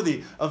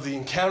worthy of the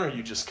encounter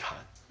you just got.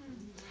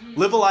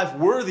 Live a life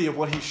worthy of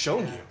what he's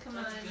shown you.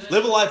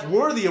 Live a life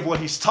worthy of what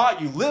he's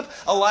taught you.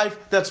 Live a life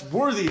that's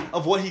worthy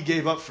of what he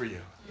gave up for you.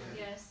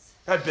 Yes.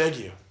 I beg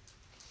you.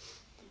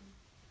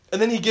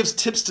 And then he gives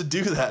tips to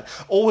do that.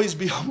 Always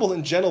be humble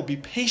and gentle. Be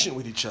patient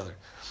with each other.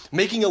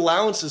 Making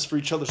allowances for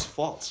each other's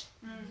faults.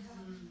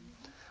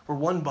 We're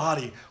one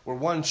body. We're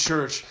one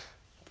church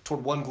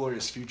toward one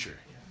glorious future.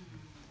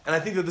 And I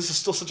think that this is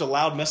still such a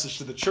loud message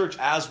to the church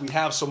as we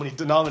have so many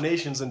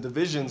denominations and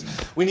divisions.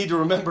 We need to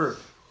remember,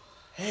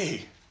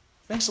 hey,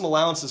 make some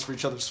allowances for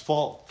each other's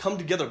fault. Come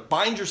together.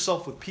 Bind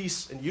yourself with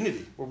peace and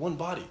unity. We're one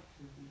body.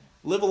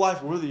 Live a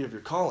life worthy of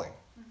your calling.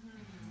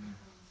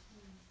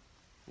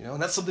 You know,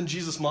 and that's something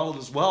Jesus modeled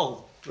as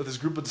well with his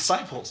group of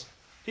disciples.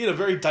 He had a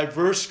very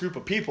diverse group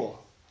of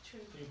people.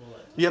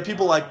 You had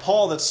people like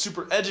Paul that's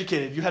super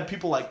educated. You had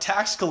people like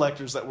tax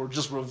collectors that were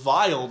just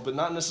reviled, but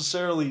not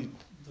necessarily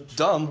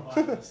dumb.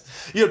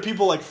 You had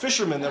people like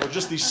fishermen that were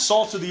just these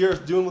salt of the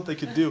earth doing what they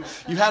could do.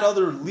 You had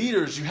other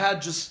leaders. You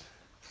had just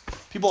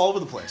people all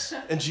over the place.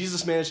 And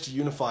Jesus managed to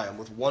unify them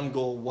with one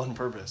goal, one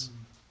purpose.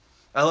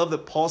 I love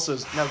that Paul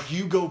says, now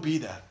you go be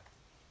that.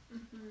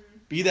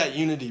 Be that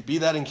unity. Be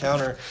that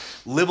encounter.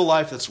 Live a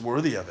life that's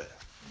worthy of it.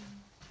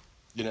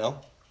 You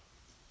know?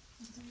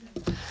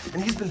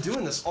 And he's been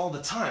doing this all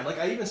the time. Like,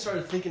 I even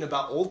started thinking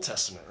about Old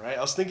Testament, right?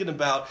 I was thinking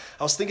about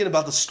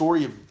the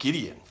story of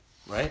Gideon,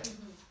 right?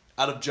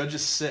 Out of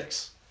Judges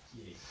 6.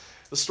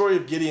 The story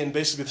of Gideon,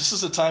 basically, this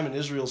is a time in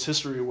Israel's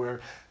history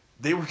where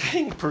they were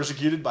getting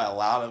persecuted by a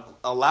lot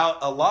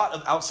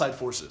of outside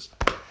forces.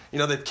 You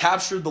know, they've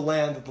captured the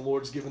land that the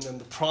Lord's given them,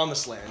 the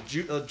promised land.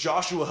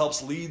 Joshua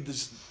helps lead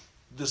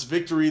this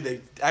victory.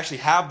 They actually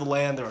have the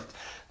land. They're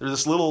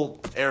this little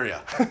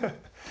area.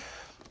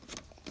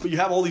 But you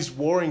have all these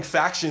warring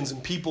factions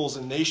and peoples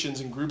and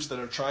nations and groups that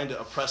are trying to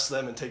oppress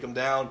them and take them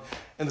down.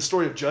 And the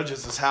story of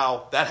Judges is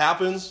how that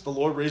happens. The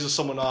Lord raises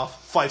someone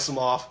off, fights them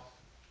off.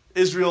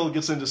 Israel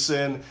gets into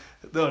sin.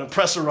 The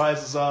oppressor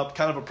rises up,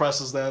 kind of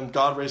oppresses them.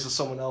 God raises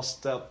someone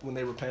else up when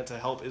they repent to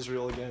help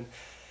Israel again.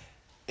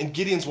 And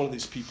Gideon's one of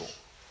these people.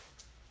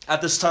 At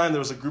this time, there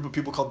was a group of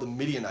people called the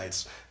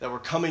Midianites that were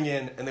coming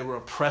in and they were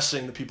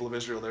oppressing the people of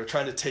Israel. They were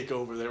trying to take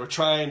over. They were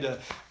trying to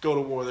go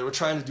to war. They were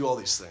trying to do all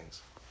these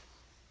things.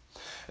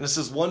 And it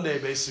says one day,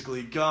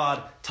 basically,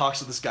 God talks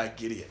to this guy,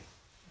 Gideon.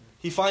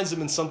 He finds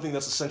him in something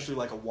that's essentially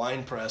like a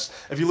wine press.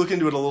 If you look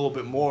into it a little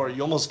bit more,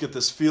 you almost get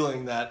this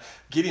feeling that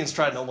Gideon's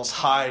trying to almost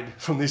hide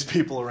from these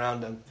people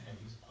around him.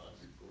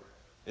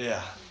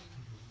 Yeah.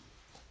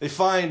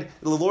 The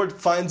Lord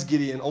finds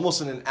Gideon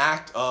almost in an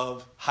act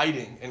of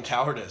hiding and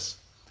cowardice.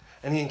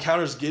 And he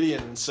encounters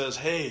Gideon and says,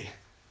 hey,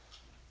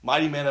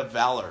 mighty man of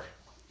valor,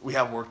 we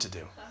have work to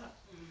do.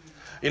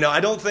 You know,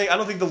 I don't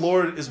think the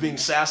Lord is being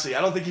sassy.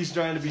 I don't think he's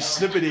trying to be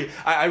snippety.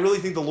 I really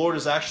think the Lord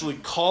is actually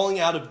calling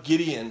out of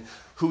Gideon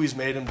who he's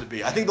made him to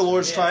be. I think the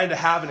Lord's trying to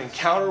have an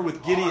encounter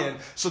with Gideon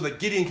so that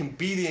Gideon can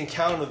be the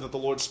encounter that the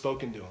Lord's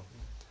spoken to him.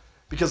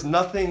 Because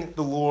nothing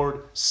the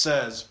Lord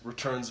says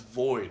returns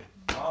void.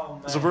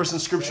 There's a verse in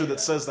Scripture that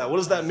says that. What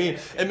does that mean?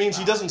 It means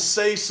he doesn't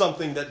say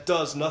something that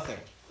does nothing.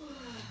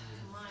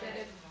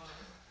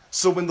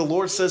 So when the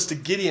Lord says to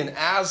Gideon,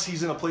 as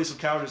he's in a place of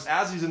cowardice,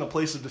 as he's in a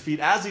place of defeat,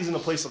 as he's in a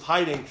place of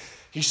hiding,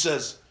 he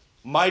says,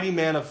 mighty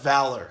man of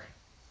valor,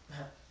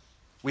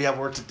 we have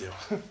work to do.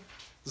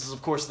 This is,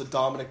 of course, the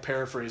Dominick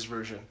paraphrase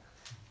version.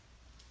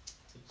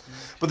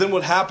 But then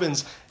what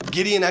happens,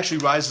 Gideon actually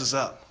rises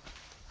up.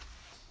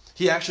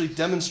 He actually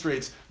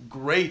demonstrates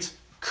great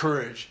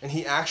courage, and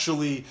he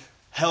actually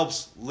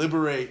helps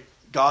liberate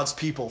God's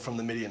people from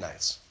the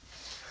Midianites.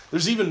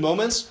 There's even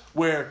moments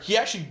where he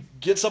actually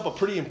gets up a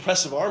pretty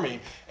impressive army,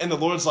 and the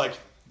Lord's like,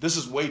 this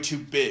is way too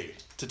big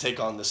to take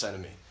on this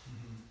enemy.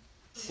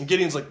 And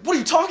Gideon's like, what are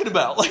you talking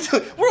about? Like,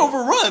 we're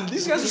overrun.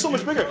 These guys are so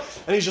much bigger.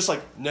 And he's just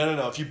like,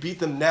 no. If you beat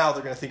them now,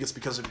 they're going to think it's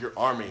because of your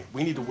army.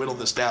 We need to whittle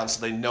this down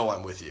so they know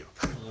I'm with you.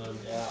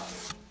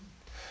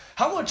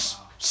 How much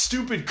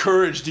stupid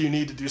courage do you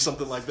need to do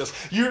something like this?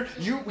 You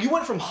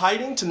went from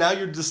hiding to now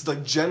you're just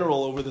like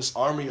general over this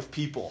army of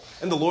people.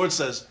 And the Lord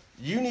says,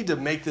 you need to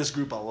make this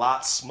group a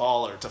lot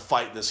smaller to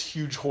fight this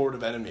huge horde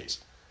of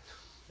enemies.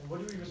 And what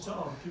do you even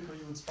tell them, people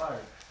you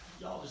inspired?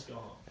 Y'all just go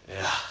home.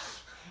 Yeah.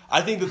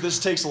 I think that this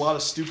takes a lot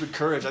of stupid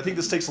courage. I think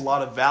this takes a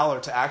lot of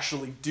valor to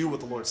actually do what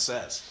the Lord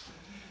says.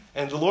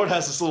 And the Lord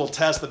has this little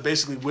test that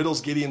basically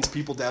whittles Gideon's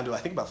people down to, I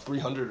think, about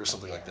 300 or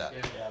something like that.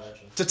 Yeah, that's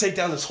true. To take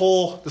down this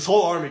whole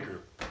army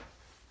group.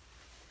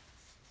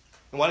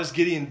 And why does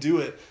Gideon do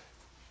it?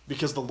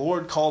 Because the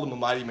Lord called him a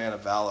mighty man of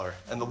valor.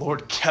 And the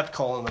Lord kept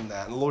calling him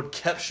that. And the Lord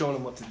kept showing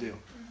him what to do.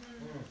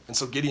 And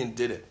so Gideon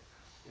did it.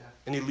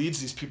 And he leads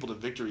these people to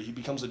victory. He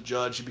becomes a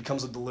judge. He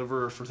becomes a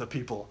deliverer for the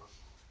people.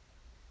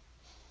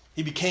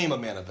 He became a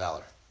man of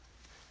valor.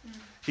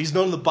 He's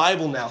known in the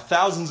Bible now,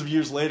 thousands of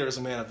years later, as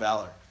a man of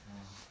valor.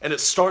 And it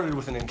started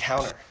with an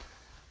encounter.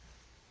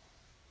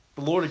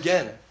 The Lord,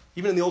 again,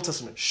 even in the Old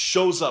Testament,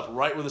 shows up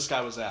right where this guy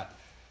was at.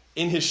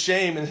 In his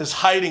shame, in his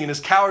hiding, in his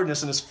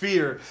cowardness, in his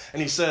fear.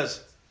 And he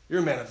says, you're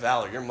a man of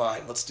valor. You're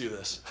mine. Let's do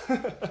this.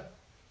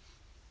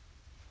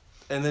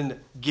 And then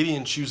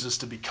Gideon chooses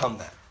to become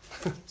that.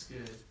 That's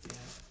good. Yeah.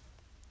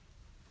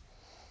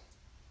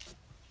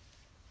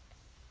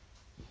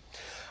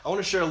 I want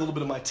to share a little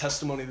bit of my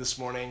testimony this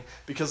morning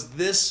because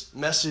this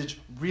message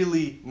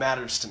really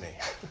matters to me.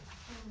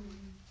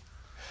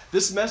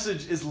 This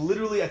message is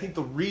literally, I think,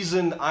 the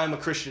reason I'm a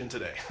Christian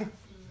today.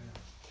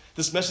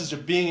 This message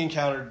of being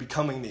encountered,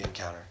 becoming the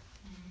encounter.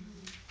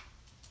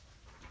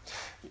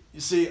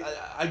 You see,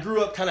 I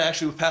grew up kind of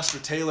actually with Pastor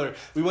Taylor.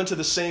 We went to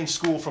the same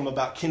school from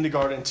about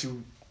kindergarten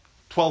to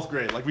 12th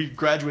grade. Like, we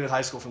graduated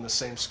high school from the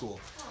same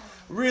school.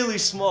 Really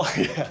small,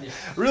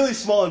 really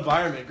small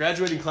environment.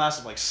 Graduating class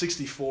of like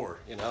 64,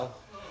 you know.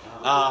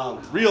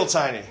 Real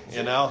tiny,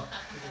 you know.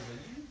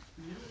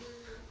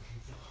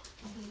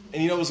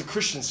 And you know, it was a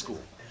Christian school,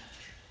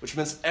 which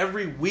means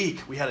every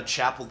week we had a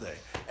chapel day.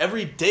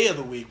 Every day of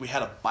the week we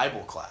had a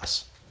Bible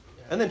class.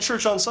 And then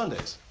church on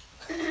Sundays.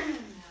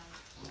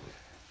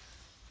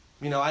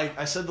 You know,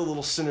 I said the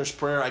little sinner's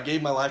prayer. I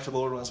gave my life to the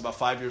Lord when I was about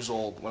 5 years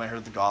old when I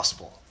heard the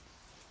gospel.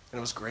 And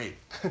it was great.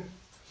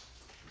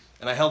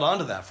 And I held on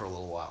to that for a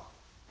little while.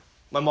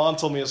 My mom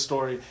told me a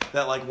story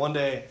that like one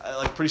day,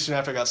 like pretty soon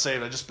after I got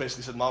saved, I just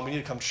basically said, Mom, we need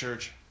to come to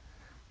church.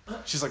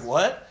 She's like,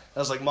 what? I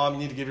was like, Mom, you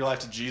need to give your life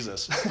to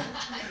Jesus. And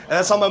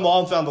that's how my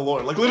mom found the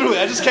Lord. Like literally,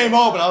 I just came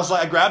home and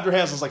I grabbed her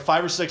hands. I was like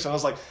 5 or 6 and I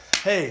was like,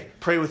 hey,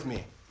 pray with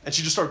me. And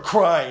she just started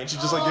crying and she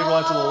just like gave her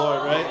life to the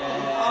Lord,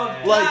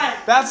 right?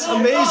 Like, that's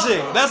amazing.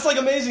 That's like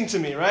amazing to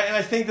me, right? And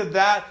I think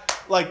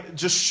that like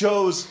just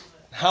shows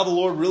how the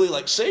Lord really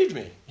like saved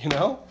me, you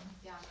know?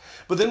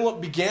 But then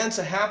what began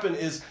to happen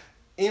is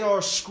in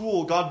our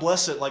school, God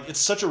bless it, like it's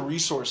such a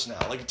resource now.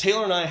 Like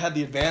Taylor and I had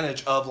the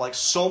advantage of like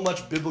so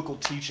much biblical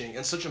teaching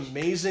and such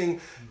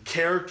amazing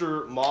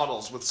character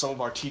models with some of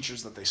our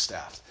teachers that they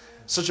staffed.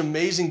 Such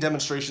amazing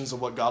demonstrations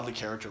of what godly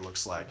character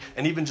looks like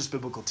and even just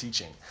biblical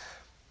teaching.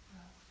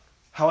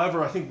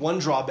 However, I think one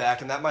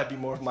drawback, and that might be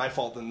more of my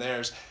fault than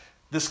theirs,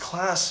 this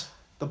class,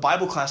 the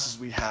Bible classes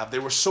we have, they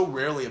were so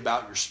rarely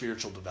about your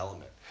spiritual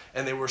development.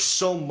 And they were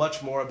so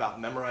much more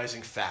about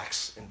memorizing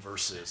facts and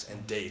verses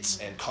and dates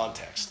and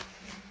context.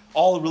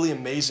 All a really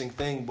amazing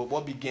thing, but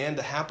what began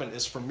to happen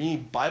is for me,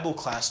 Bible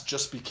class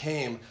just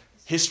became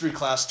history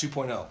class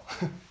 2.0.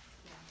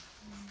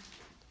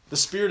 The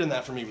spirit in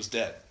that for me was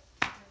dead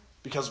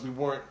because we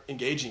weren't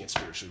engaging it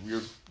spiritually. We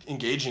were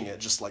engaging it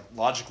just like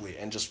logically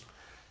and just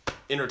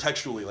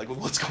intertextually, like with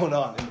what's going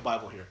on in the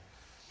Bible here.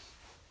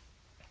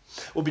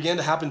 What began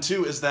to happen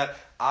too is that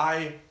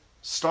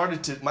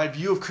my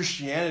view of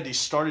Christianity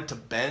started to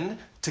bend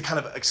to kind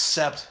of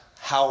accept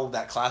how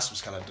that class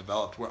was kind of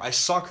developed, where I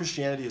saw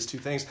Christianity as two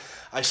things.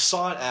 I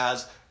saw it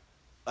as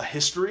a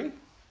history,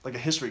 like a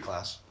history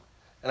class,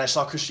 and I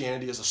saw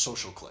Christianity as a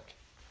social clique.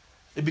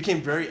 It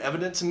became very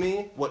evident to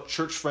me what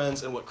church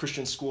friends and what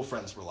Christian school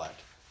friends were like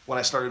when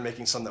I started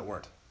making some that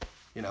weren't,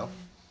 you know?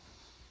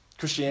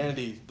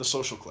 Christianity, the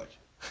social clique.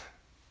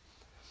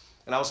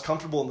 And I was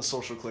comfortable in the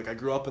social clique. I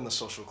grew up in the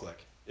social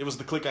clique. It was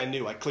the clique I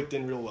knew. I clicked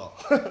in real well.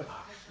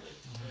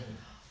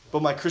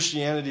 But my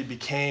Christianity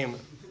became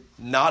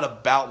not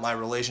about my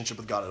relationship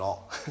with God at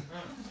all.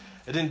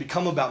 It didn't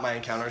become about my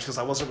encounters because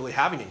I wasn't really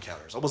having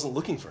encounters. I wasn't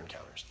looking for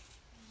encounters.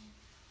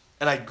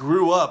 And I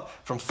grew up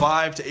from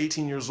 5 to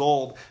 18 years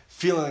old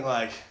feeling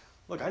like,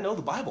 look, I know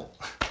the Bible.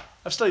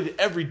 I've studied it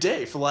every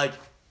day for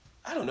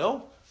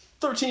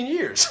 13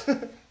 years.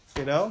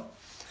 You know?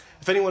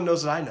 If anyone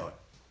knows it, I know it.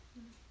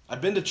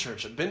 I've been to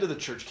church. I've been to the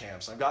church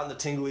camps. I've gotten the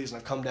tinglies and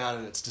I've come down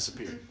and it's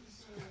disappeared.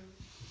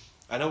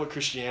 I know what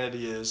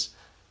Christianity is.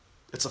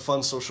 It's a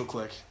fun social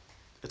clique.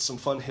 It's some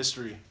fun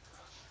history.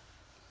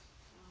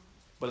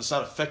 but it's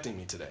not affecting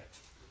me today.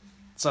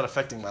 It's not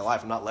affecting my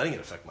life. I'm not letting it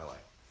affect my life.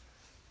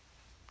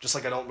 Just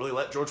like I don't really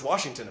let George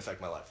Washington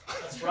affect my life.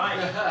 That's right.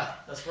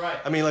 That's right.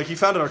 I mean, like, he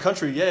founded our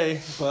country,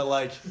 yay, but,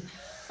 like,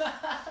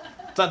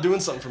 it's not doing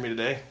something for me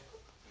today.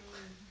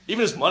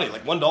 Even his money,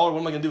 like, $1, what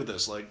am I going to do with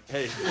this? Like,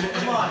 hey.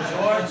 Come on,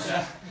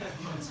 George.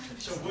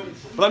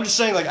 But I'm just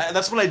saying, like,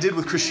 that's what I did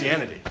with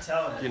Christianity. I'm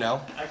telling you. You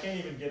know? I can't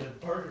even get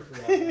a burger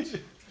for that much.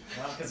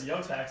 Not because of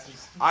your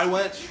taxes. I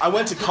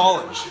went to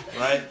college,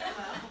 right?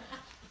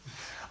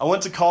 I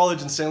went to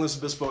college in San Luis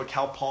Obispo at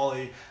Cal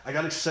Poly. I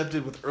got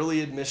accepted with early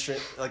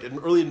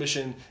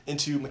admission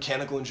into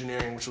mechanical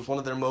engineering, which was one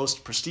of their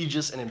most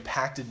prestigious and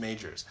impacted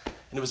majors.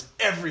 And it was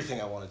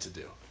everything I wanted to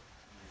do.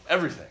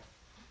 Everything.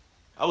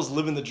 I was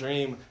living the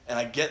dream, and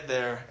I get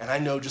there, and I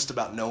know just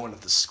about no one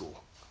at this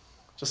school.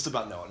 Just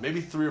about no one.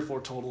 Maybe 3 or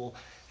 4 total,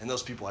 and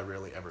those people I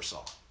rarely ever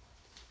saw.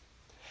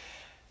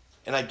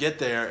 And I get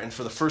there, and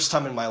for the first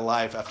time in my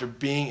life, after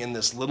being in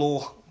this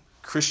little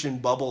Christian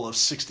bubble of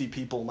 60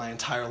 people my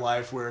entire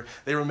life, where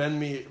they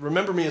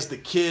remember me as the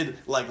kid,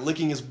 like,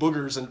 licking his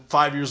boogers and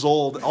 5 years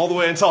old, all the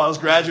way until I was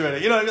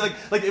graduating. You know what I mean?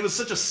 Like it was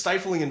such a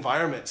stifling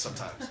environment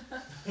sometimes.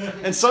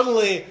 And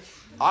suddenly,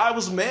 I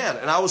was a man,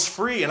 and I was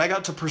free, and I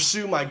got to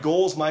pursue my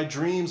goals, my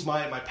dreams,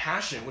 my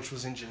passion, which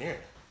was engineering.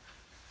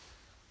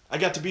 I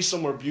got to be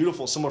somewhere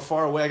beautiful, somewhere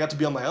far away. I got to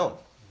be on my own,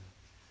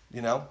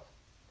 you know?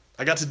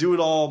 I got to do it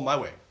all my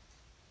way.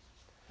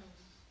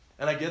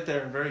 And I get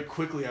there, and very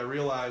quickly I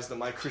realized that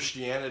my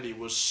Christianity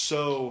was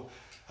so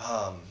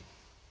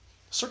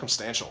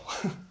circumstantial.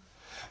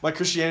 My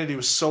Christianity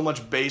was so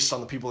much based on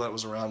the people that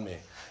was around me.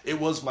 It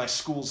was my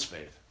school's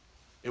faith.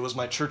 It was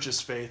my church's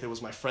faith. It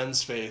was my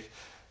friend's faith.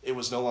 It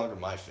was no longer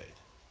my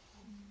faith.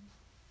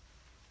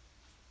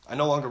 I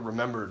no longer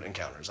remembered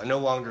encounters. I no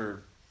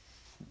longer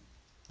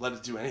let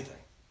it do anything.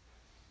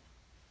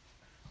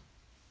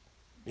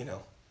 You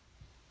know,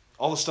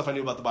 all the stuff I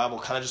knew about the Bible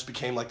kind of just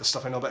became like the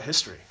stuff I know about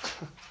history.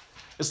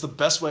 It's the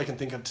best way I can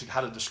think of how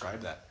to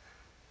describe that.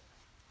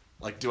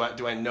 Like, do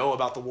I know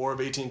about the War of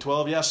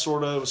 1812? Yeah,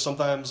 sort of. It was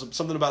sometimes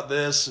something about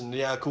this, and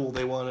yeah, cool,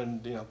 they won,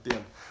 and, you know, the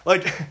end.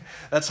 Like,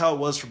 that's how it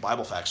was for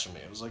Bible facts for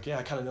me. It was like, yeah,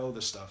 I kind of know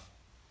this stuff,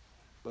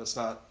 but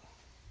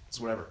it's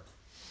whatever.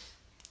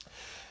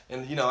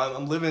 And, you know,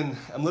 I'm living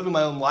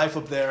my own life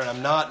up there, and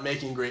I'm not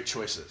making great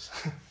choices.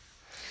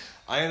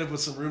 I end up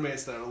with some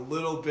roommates that are a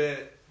little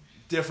bit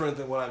different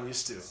than what I'm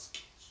used to,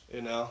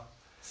 you know?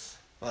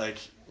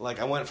 Like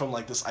I went from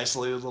like this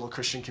isolated little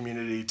Christian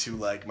community to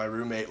like my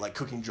roommate like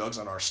cooking drugs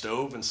on our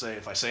stove and say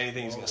if I say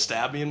anything he's gonna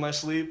stab me in my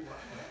sleep.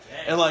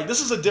 And like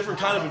this is a different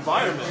kind of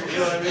environment, you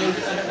know what I mean?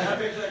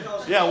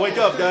 Yeah, wake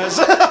up, guys.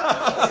 They're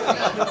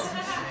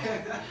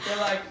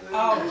like,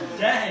 oh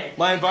dang.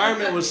 My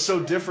environment was so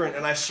different,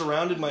 and I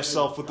surrounded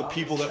myself with the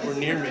people that were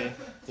near me,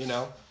 you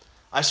know.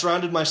 I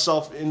surrounded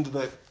myself into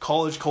the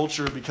college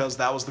culture because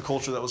that was the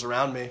culture that was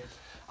around me.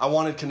 I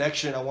wanted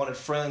connection, I wanted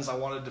friends, I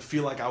wanted to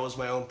feel like I was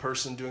my own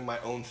person doing my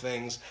own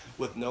things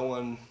with no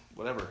one,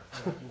 whatever.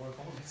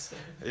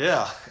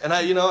 Yeah, and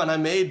I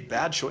made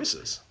bad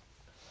choices.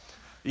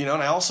 You know,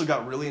 and I also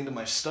got really into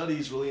my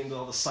studies, really into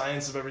all the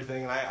science of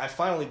everything, and I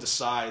finally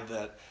decide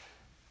that,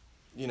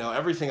 you know,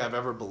 everything I've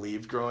ever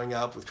believed growing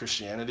up with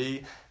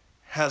Christianity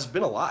has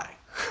been a lie.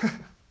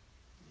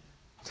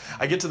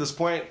 I get to this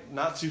point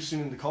not too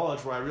soon into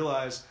college where I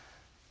realize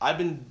I've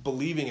been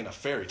believing in a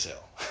fairy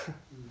tale.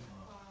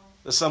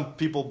 Some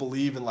people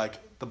believe in like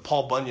the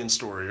Paul Bunyan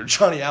story or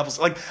Johnny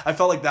Appleseed. Like I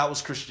felt like that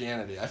was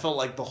Christianity. I felt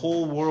like the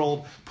whole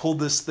world pulled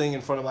this thing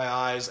in front of my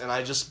eyes, and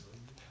I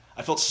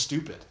felt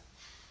stupid.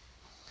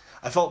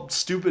 I felt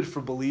stupid for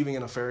believing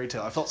in a fairy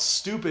tale. I felt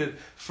stupid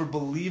for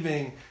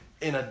believing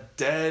in a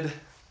dead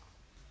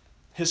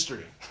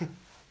history. And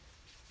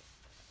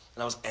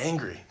I was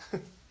angry.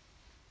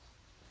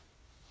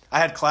 I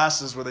had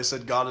classes where they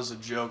said God is a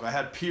joke. I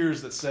had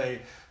peers that say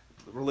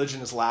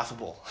religion is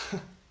laughable.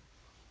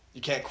 You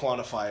can't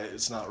quantify it.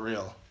 It's not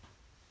real.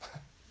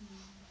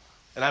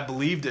 And I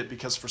believed it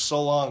because for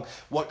so long,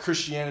 what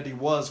Christianity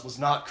was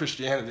not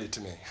Christianity to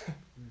me.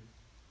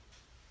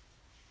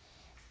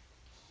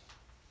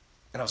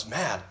 And I was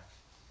mad.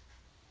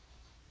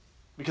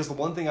 Because the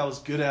one thing I was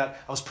good at,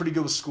 I was pretty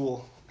good with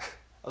school. I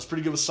was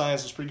pretty good with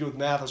science. I was pretty good with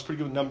math. I was pretty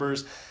good with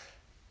numbers.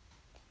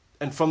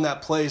 And from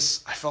that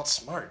place, I felt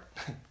smart.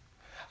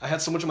 I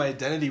had so much of my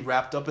identity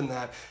wrapped up in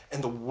that.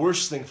 And the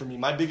worst thing for me,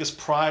 my biggest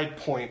pride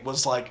point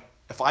was like,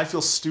 if I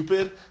feel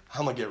stupid,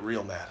 I'm going to get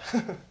real mad.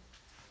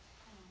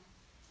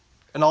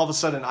 And all of a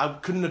sudden, I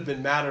couldn't have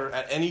been madder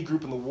at any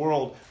group in the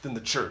world than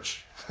the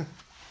church.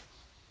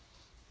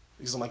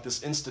 Because I'm like,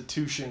 this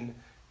institution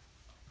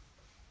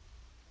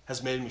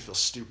has made me feel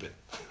stupid.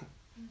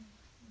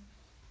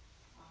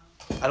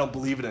 I don't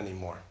believe it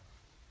anymore.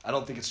 I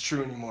don't think it's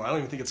true anymore. I don't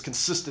even think it's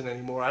consistent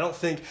anymore. I don't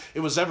think it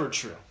was ever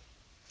true.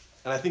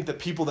 And I think that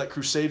people that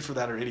crusade for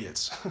that are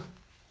idiots.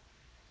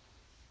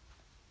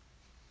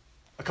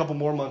 A couple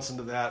more months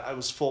into that, I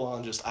was full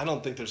on just, I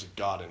don't think there's a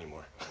God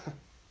anymore.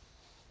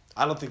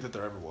 I don't think that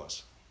there ever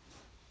was.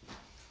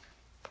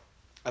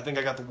 I think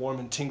I got the warm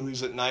and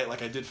tinglies at night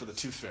like I did for the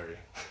tooth fairy.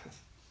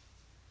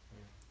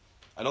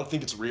 I don't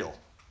think it's real.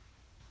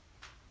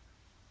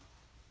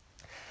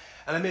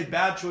 And I made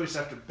bad choice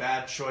after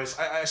bad choice.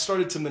 I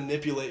started to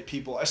manipulate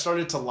people. I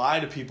started to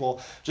lie to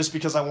people just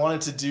because I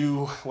wanted to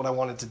do what I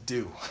wanted to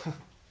do.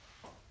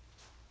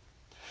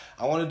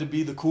 I wanted to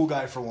be the cool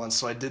guy for once,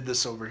 so I did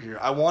this over here.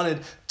 I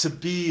wanted to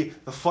be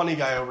the funny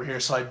guy over here,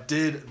 so I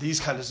did these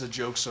kinds of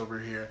jokes over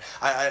here.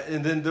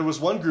 And then there was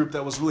one group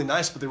that was really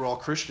nice, but they were all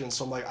Christians,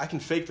 so I'm like, I can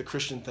fake the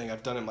Christian thing.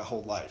 I've done it my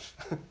whole life.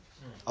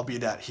 I'll be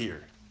that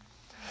here.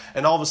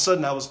 And all of a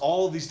sudden, I was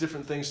all of these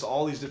different things to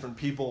all these different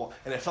people,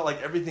 and it felt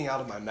like everything out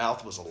of my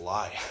mouth was a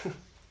lie.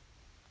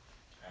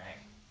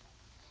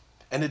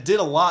 And it did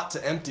a lot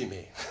to empty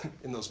me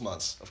in those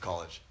months of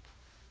college.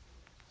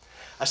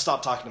 I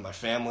stopped talking to my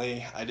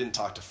family. I didn't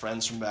talk to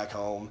friends from back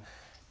home.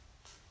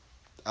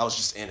 I was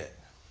just in it,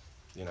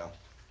 you know.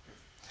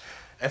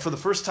 And for the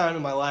first time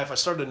in my life, I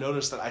started to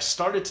notice that I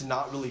started to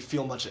not really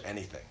feel much of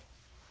anything,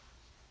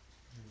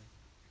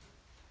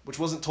 which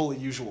wasn't totally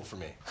usual for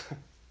me.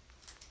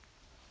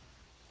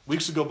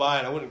 Weeks would go by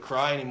and I wouldn't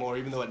cry anymore,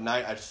 even though at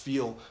night I'd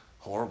feel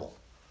horrible.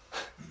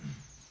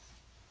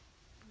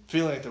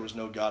 Feeling like there was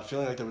no God,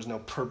 feeling like there was no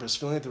purpose,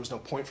 feeling like there was no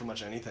point for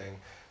much anything.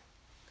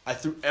 I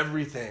threw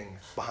everything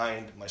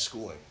behind my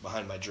schooling,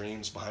 behind my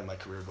dreams, behind my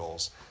career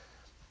goals.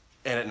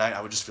 And at night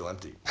I would just feel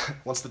empty.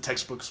 Once the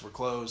textbooks were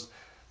closed,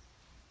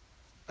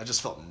 I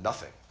just felt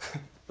nothing.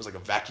 It was like a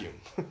vacuum.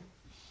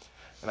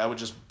 And I would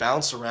just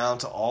bounce around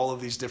to all of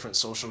these different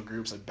social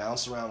groups. I'd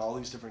bounce around all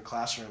these different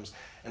classrooms.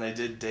 And I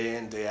did day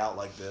in, day out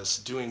like this,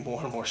 doing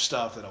more and more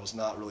stuff that I was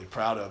not really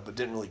proud of, but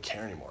didn't really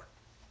care anymore.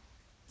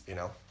 You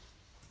know?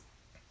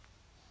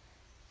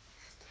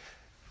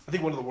 I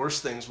think one of the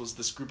worst things was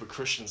this group of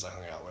Christians I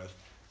hung out with,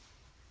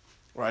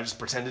 where I just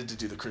pretended to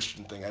do the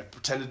Christian thing. I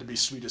pretended to be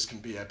sweet as can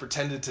be. I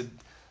pretended to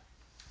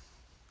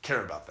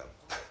care about them.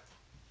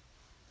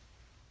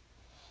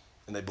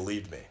 And they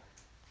believed me,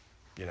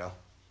 you know?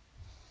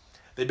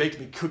 They baked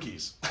me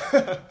cookies.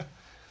 They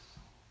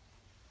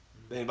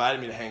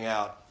invited me to hang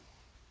out,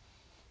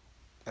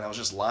 and I was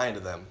just lying to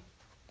them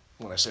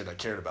when I said I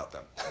cared about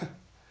them.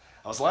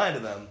 I was lying to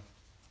them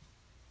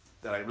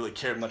that I really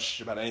cared much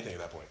about anything at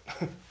that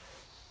point.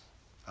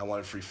 I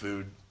wanted free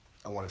food.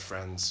 I wanted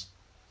friends.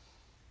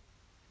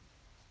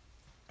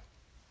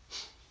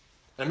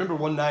 And I remember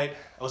one night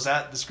I was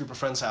at this group of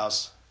friends'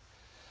 house,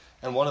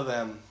 and one of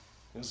them,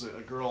 it was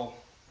a girl,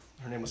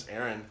 her name was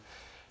Erin.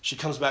 She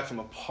comes back from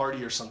a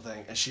party or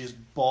something, and she is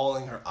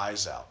bawling her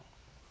eyes out.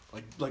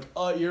 Like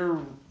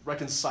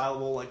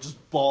irreconcilable, like just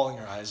bawling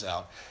her eyes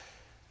out.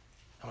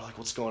 And we're like,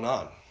 what's going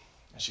on?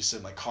 And she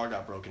said, my car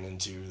got broken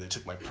into. They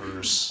took my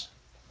purse,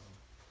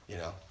 you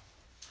know.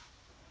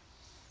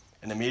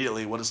 And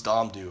immediately, what does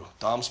Dom do?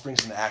 Dom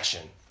springs into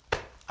action.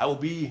 I will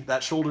be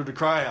that shoulder to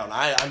cry on.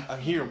 I'm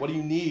here. What do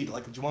you need?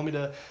 Like, do you want me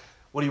to,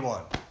 what do you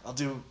want? I'll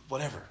do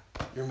whatever.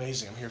 You're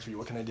amazing. I'm here for you.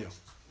 What can I do?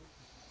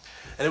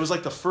 And it was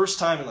like the first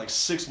time in like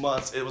 6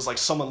 months, it was like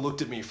someone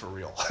looked at me for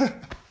real.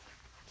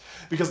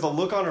 Because the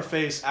look on her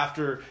face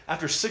after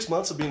 6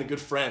 months of being a good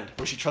friend,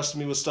 where she trusted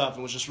me with stuff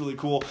and was just really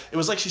cool, it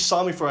was like she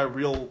saw me for I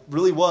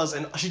really was,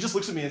 and she just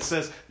looks at me and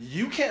says,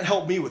 you can't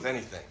help me with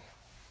anything.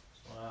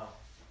 Wow.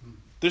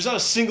 There's not a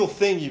single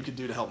thing you could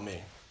do to help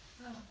me.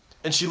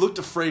 And she looked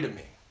afraid of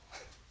me.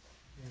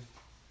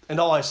 And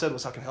all I said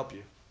was, how can I help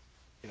you?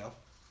 You know?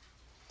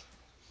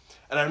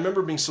 And I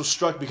remember being so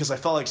struck because I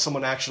felt like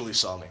someone actually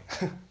saw me.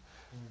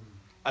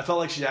 I felt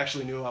like she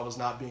actually knew I was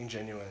not being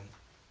genuine.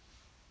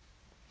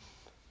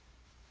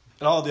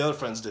 And all the other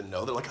friends didn't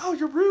know. They're like, oh,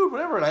 you're rude,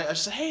 whatever. And I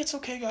just said, hey, it's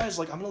okay, guys.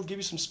 Like, I'm going to give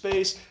you some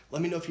space.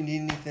 Let me know if you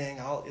need anything.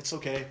 It's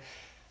okay.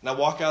 And I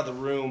walk out of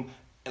the room,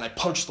 and I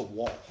punch the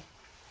wall.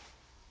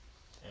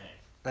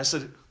 And I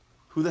said,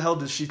 who the hell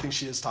does she think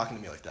she is talking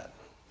to me like that?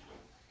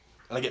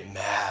 And I get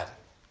mad.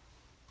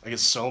 I get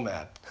so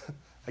mad.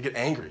 I get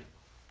angry.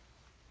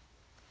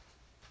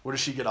 Where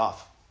does she get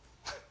off?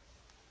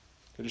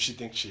 Who does she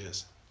think she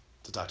is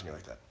to talk to me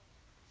like that?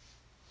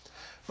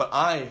 But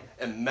I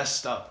am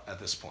messed up at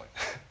this point.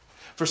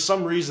 For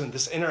some reason,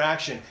 this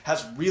interaction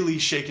has really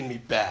shaken me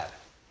bad.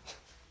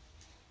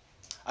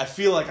 I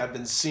feel like I've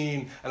been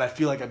seen, and I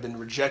feel like I've been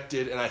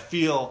rejected, and I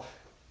feel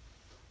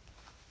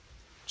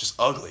just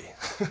ugly.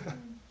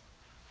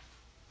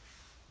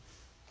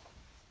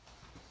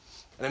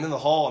 And I'm in the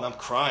hall, and I'm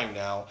crying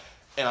now,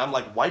 and I'm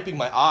like wiping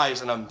my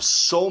eyes, and I'm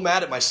so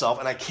mad at myself,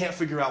 and I can't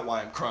figure out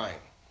why I'm crying.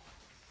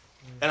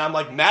 And I'm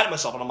like mad at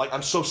myself, and I'm like,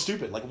 I'm so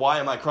stupid. Like, why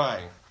am I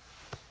crying?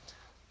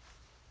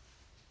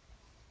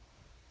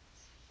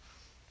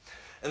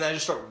 And then I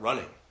just start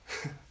running.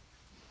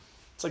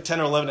 It's like 10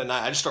 or 11 at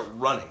night. I just start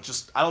running.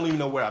 I don't even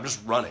know where. I'm just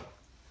running.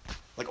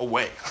 Like,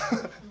 away.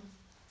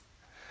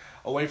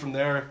 Away from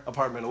their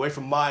apartment, away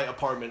from my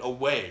apartment,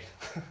 away.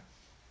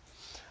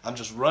 I'm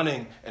just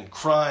running and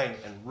crying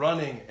and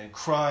running and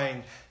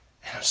crying,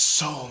 and I'm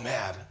so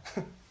mad.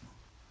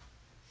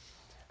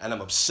 And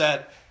I'm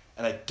upset,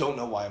 and I don't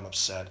know why I'm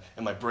upset,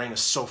 and my brain is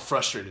so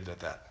frustrated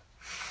at that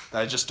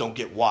I just don't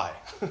get why.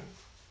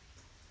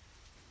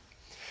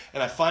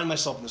 And I find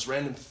myself in this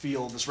random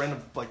field, this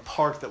random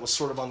park that was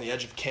sort of on the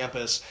edge of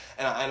campus,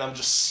 and I'm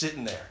just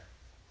sitting there.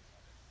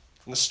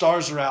 And the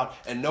stars are out,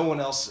 and no one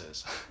else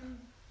is.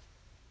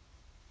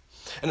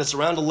 And it's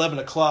around 11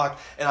 o'clock,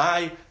 and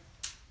I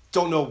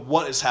don't know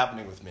what is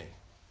happening with me.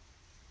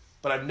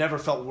 But I've never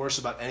felt worse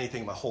about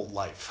anything in my whole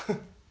life. And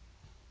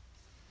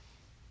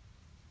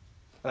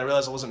I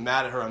realized I wasn't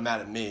mad at her, I'm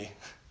mad at me.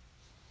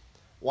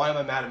 Why am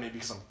I mad at me?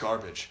 Because I'm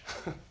garbage.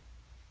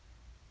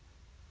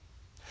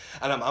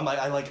 And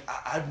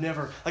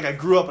I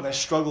grew up and I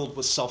struggled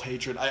with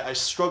self-hatred. I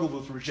struggled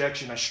with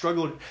rejection. I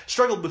struggled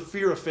with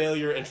fear of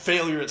failure and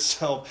failure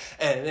itself.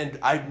 And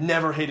I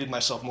never hated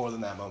myself more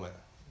than that moment.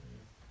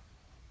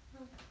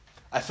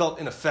 I felt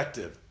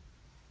ineffective.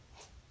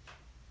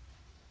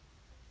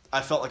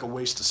 I felt like a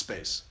waste of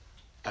space.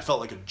 I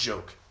felt like a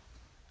joke.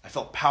 I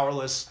felt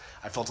powerless.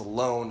 I felt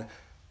alone.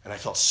 And I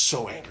felt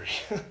so angry.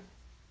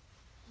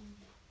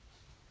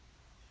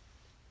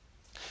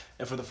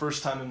 And for the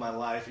first time in my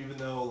life, even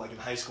though in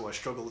high school I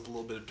struggled with a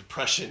little bit of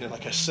depression, and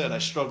like I said, I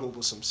struggled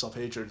with some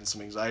self-hatred and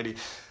some anxiety,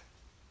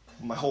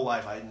 my whole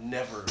life I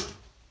never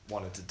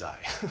wanted to die.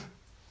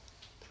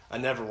 I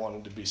never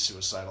wanted to be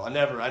suicidal. I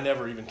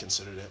never even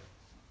considered it.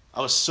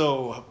 I was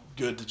so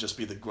good to just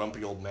be the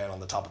grumpy old man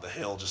on the top of the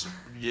hill, just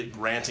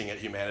ranting at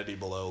humanity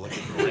below like a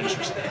Grinch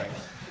or something.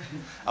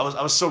 I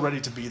was so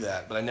ready to be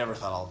that, but I never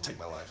thought I'll take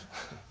my life.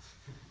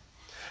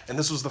 And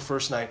this was the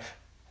first night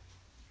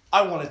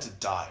I wanted to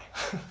die.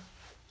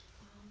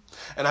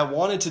 And I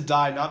wanted to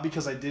die not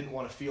because I didn't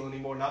want to feel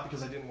anymore, not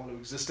because I didn't want to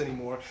exist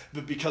anymore,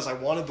 but because I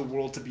wanted the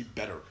world to be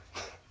better.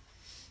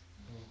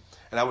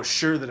 And I was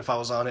sure that if I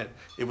was on it,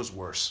 it was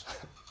worse.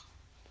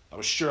 I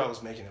was sure I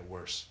was making it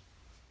worse.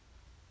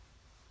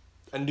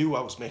 I knew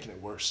I was making it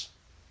worse.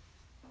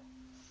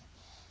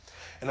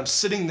 And I'm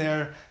sitting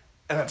there,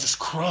 and I'm just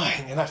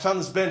crying. And I found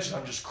this bench, and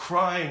I'm just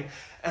crying.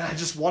 And I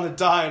just want to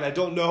die, and I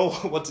don't know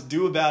what to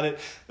do about it.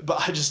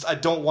 But I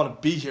don't want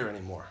to be here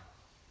anymore.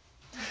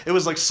 It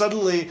was like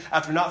suddenly,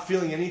 after not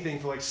feeling anything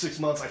for 6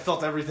 months, I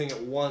felt everything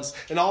at once.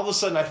 And all of a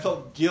sudden, I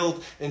felt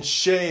guilt and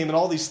shame and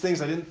all these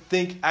things I didn't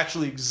think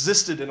actually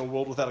existed in a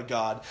world without a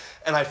God.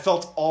 And I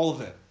felt all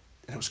of it.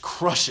 And it was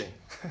crushing.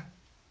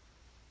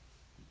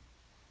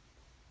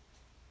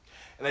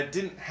 And I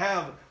didn't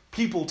have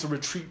people to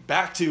retreat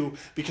back to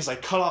because I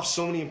cut off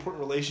so many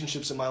important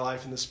relationships in my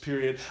life in this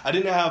period. I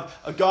didn't have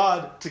a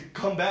God to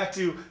come back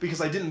to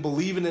because I didn't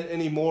believe in it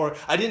anymore.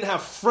 I didn't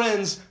have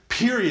friends,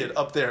 period,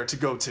 up there to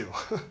go to.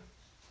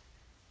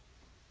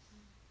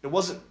 It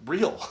wasn't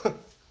real.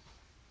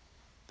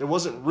 There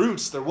wasn't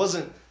roots. There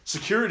wasn't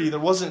security.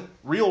 There wasn't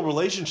real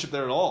relationship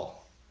there at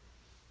all.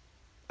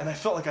 And I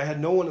felt like I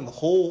had no one in the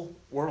whole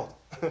world.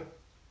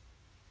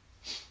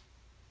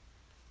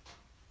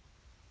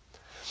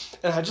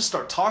 And I just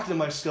start talking to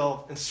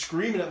myself and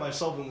screaming at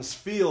myself in this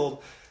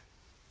field,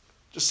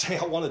 just saying,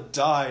 I want to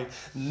die.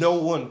 No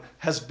one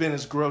has been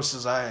as gross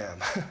as I am.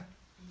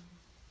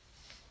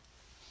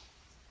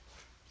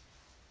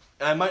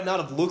 And I might not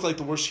have looked like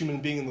the worst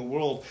human being in the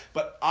world,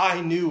 but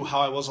I knew how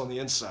I was on the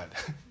inside.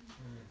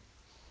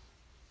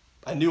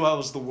 I knew I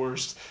was the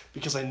worst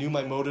because I knew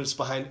my motives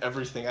behind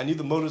everything. I knew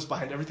the motives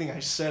behind everything I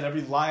said,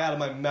 every lie out of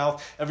my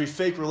mouth, every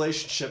fake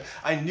relationship.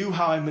 I knew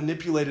how I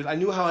manipulated. I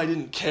knew how I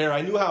didn't care.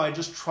 I knew how I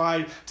just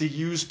tried to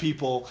use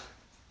people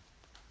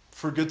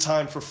for a good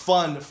time, for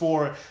fun,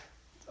 for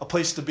a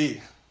place to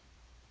be.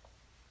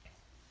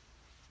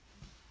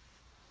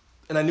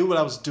 And I knew what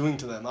I was doing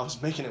to them. I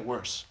was making it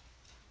worse.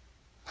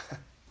 I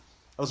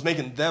was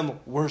making them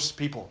worse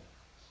people.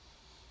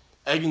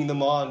 Egging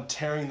them on,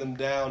 tearing them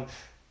down.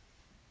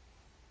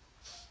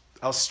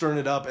 I was stirring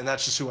it up, and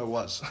that's just who I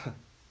was.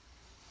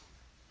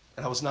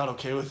 And I was not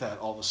okay with that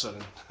all of a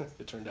sudden,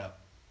 it turned out.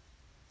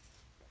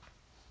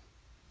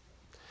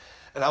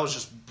 And I was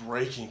just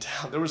breaking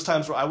down. There was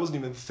times where I wasn't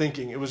even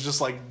thinking. It was just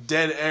like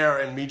dead air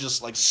and me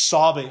just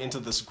sobbing into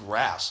this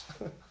grass.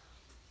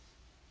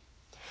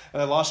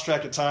 And I lost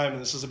track of time,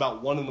 and this is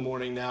about 1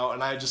 a.m. now,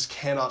 and I just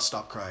cannot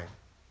stop crying.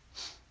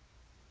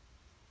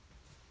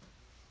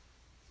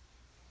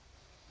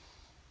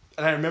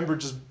 And I remember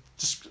just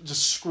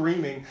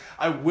screaming,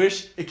 I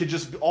wish it could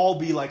just all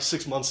be like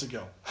 6 months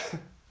ago.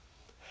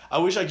 I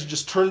wish I could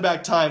just turn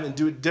back time and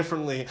do it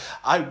differently.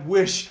 I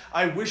wish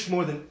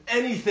more than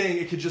anything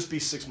it could just be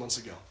 6 months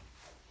ago.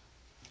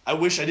 I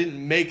wish I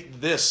didn't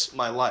make this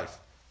my life.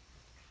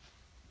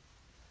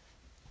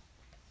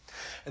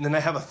 And then I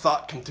have a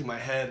thought come through my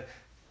head.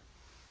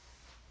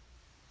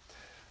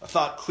 A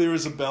thought clear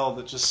as a bell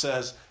that just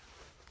says,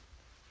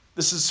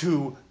 this is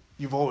who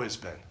you've always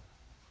been.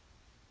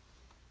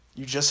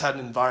 You just had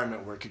an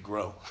environment where it could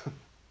grow.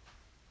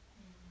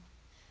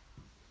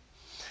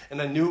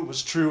 And I knew it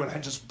was true, and I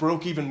just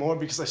broke even more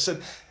because I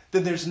said,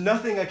 then there's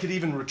nothing I could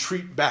even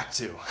retreat back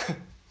to.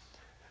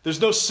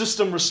 There's no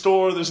system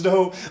restore. There's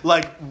no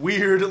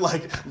weird,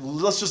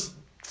 let's just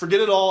forget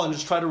it all and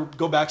just try to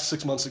go back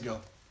 6 months ago.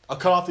 I'll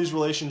cut off these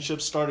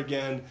relationships, start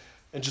again,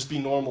 and just be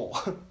normal.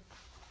 It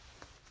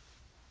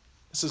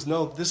says,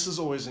 no, this is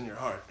always in your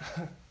heart.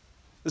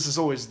 This is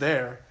always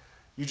there.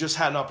 You just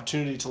had an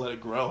opportunity to let it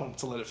grow,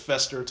 to let it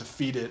fester, to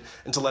feed it,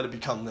 and to let it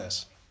become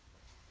this.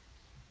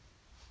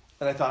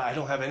 And I thought, I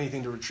don't have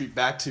anything to retreat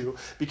back to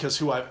because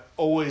who I've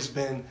always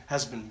been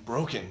has been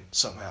broken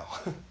somehow.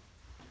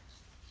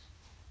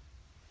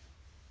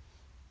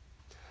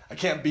 I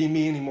can't be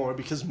me anymore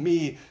because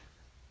me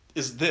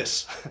is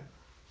this.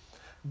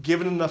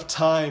 Given enough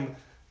time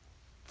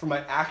for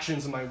my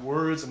actions and my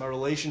words and my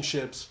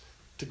relationships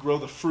to grow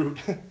the fruit,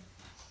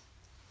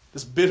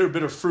 this bitter,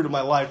 bitter fruit of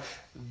my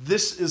life,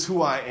 this is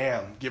who I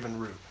am given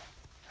root.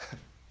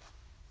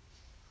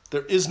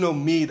 There is no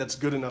me that's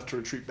good enough to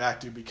retreat back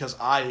to because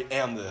I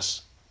am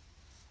this.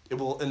 It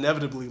will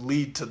inevitably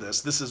lead to this.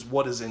 This is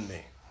what is in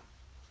me.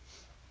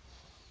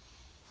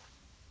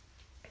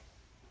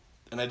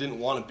 And I didn't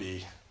want to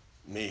be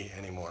me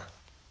anymore.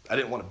 I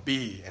didn't want to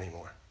be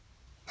anymore.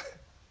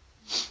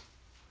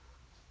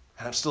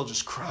 And I'm still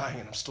just crying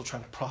and I'm still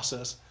trying to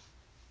process.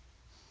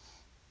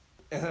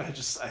 And I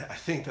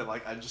think that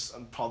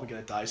I'm probably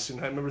going to die soon.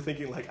 And I remember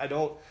thinking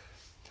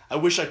I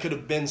wish I could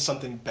have been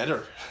something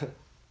better,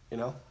 you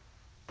know?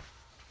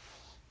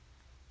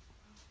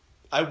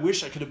 I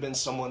wish I could have been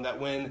someone that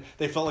when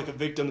they felt like a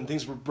victim and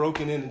things were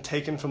broken in and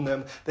taken from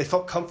them, they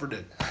felt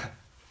comforted.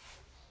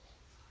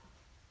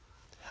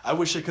 I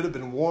wish I could have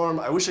been warm.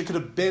 I wish I could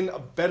have been a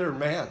better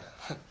man.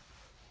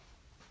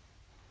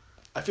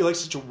 I feel like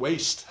such a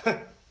waste.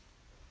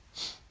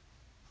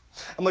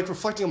 I'm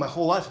reflecting on my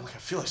whole life. I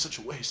feel like such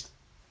a waste.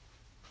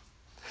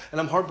 And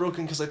I'm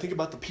heartbroken because I think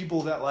about the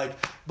people that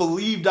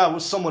believed I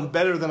was someone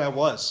better than I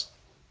was.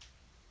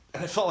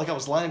 And I felt like I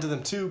was lying to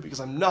them too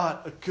because I'm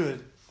not a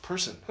good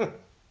person.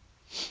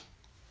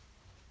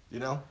 You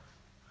know?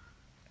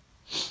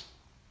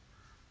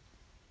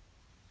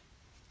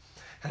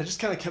 And I just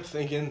kind of kept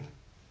thinking.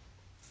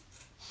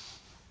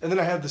 And then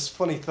I had this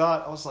funny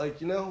thought. I was like,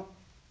 who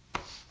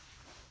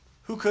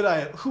would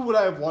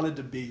I have wanted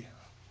to be?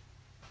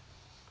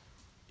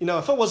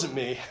 If it wasn't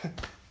me,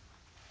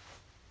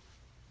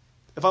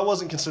 if I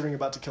wasn't considering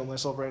about to kill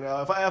myself right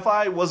now, if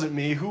I wasn't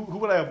me, who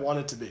would I have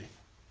wanted to be?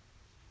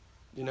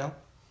 And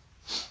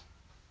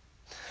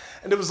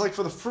it was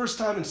for the first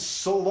time in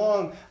so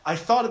long, I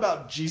thought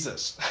about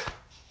Jesus,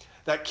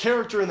 that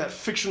character in that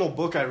fictional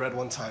book I read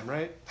one time,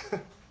 right?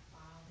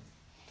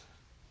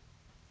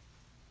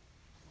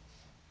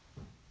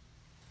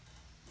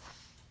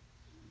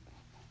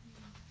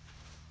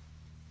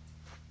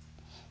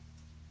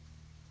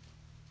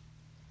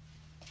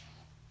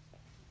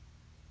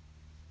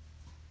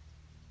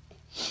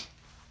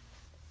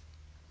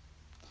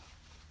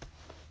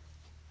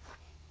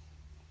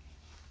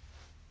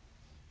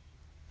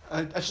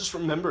 I just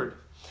remembered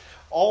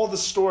all the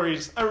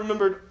stories. I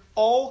remembered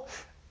all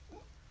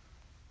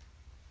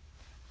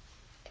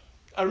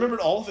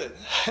of it.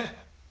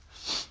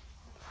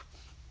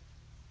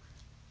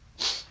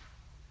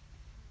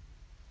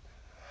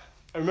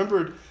 I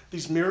remembered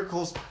these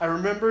miracles. I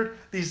remembered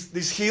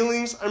these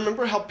healings. I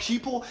remember how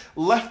people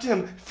left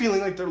him feeling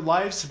like their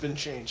lives had been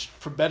changed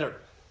for better.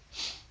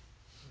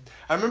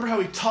 I remember how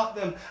he taught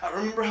them. I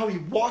remember how he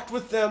walked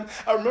with them.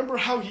 I remember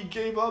how he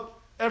gave up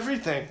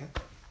everything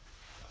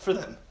for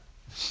them.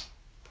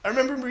 I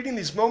remember reading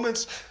these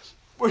moments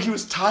where he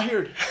was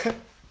tired.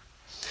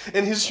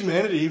 In his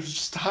humanity, he was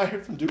just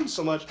tired from doing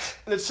so much.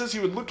 And it says he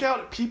would look out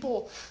at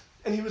people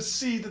and he would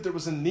see that there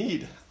was a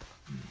need.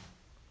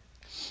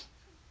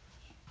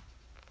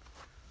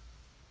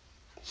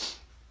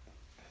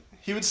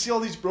 He would see all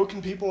these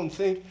broken people and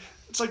think,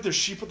 it's like they're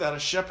sheep without a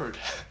shepherd.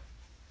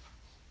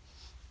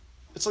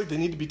 It's like they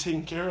need to be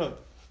taken care of.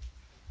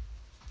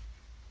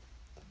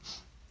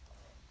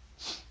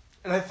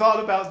 And I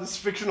thought about this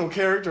fictional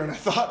character, and I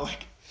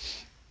thought,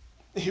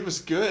 he was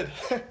good.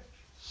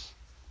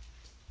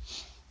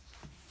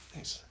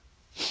 Thanks.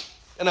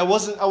 And I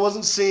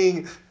wasn't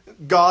seeing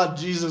God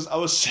Jesus. I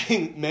was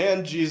seeing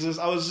man Jesus.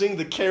 I was seeing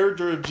the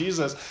character of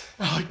Jesus.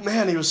 And I'm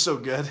man, he was so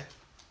good.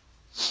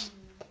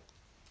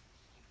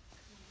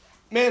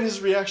 Man,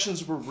 his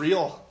reactions were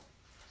real.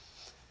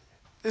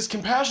 His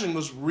compassion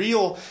was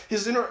real.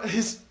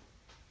 The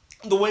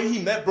way he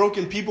met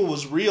broken people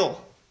was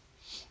real.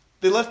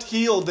 They left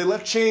healed, they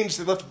left changed,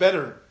 they left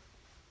better.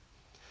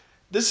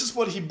 This is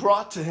what he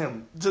brought to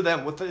them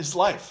with his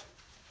life.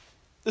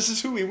 This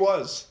is who he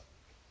was.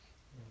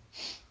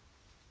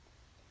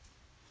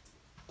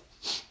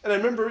 And I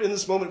remember in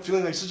this moment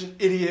feeling like such an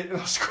idiot, and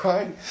I was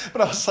crying,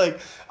 but I was like,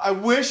 I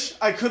wish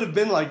I could have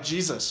been like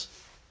Jesus.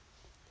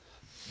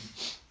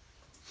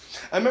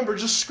 I remember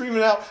just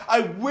screaming out, I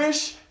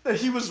wish that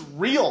he was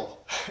real.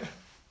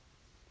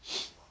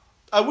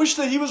 I wish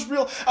that he was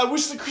real. I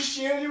wish that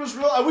Christianity was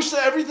real. I wish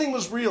that everything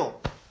was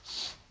real.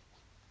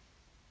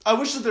 I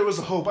wish that there was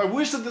a hope. I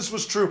wish that this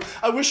was true.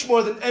 I wish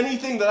more than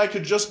anything that I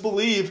could just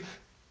believe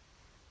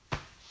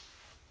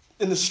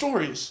in the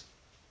stories.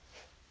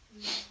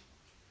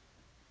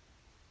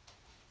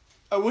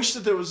 I wish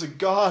that there was a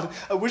God.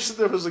 I wish that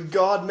there was a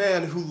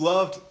God-man who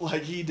loved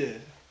like he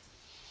did.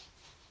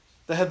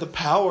 That had the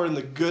power and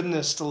the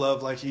goodness to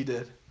love like he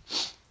did.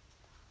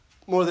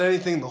 More than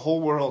anything in the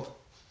whole world.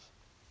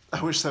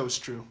 I wish that was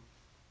true.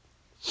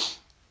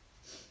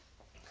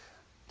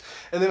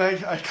 And then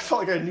I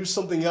felt like I knew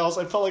something else.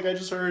 I felt like I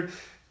just heard,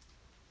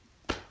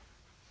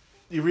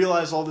 you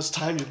realize all this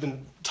time you've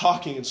been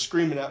talking and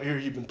screaming out here,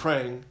 you've been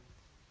praying.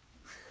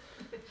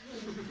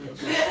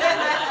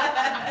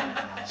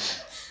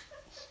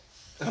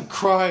 And I'm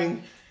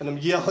crying, and I'm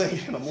yelling,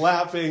 and I'm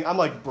laughing. I'm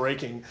like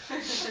breaking.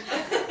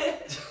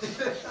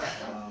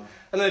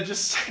 And I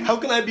just, how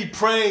can I be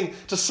praying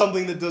to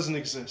something that doesn't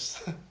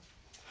exist?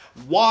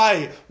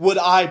 Why would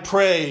I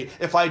pray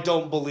if I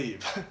don't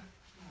believe?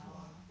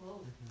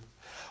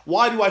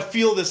 Why do I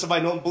feel this if I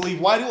don't believe?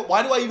 Why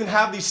do I even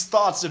have these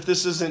thoughts if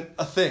this isn't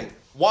a thing?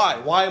 Why?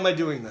 Why am I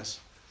doing this?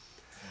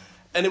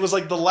 And it was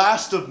like the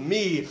last of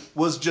me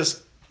was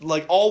just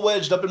like all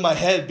wedged up in my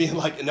head being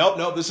like,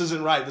 nope, this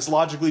isn't right. This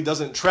logically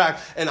doesn't track.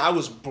 And I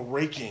was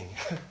breaking.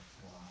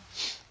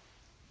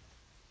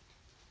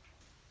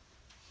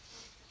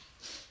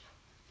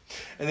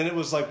 And then it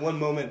was like one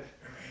moment,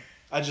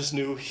 I just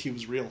knew he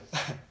was real.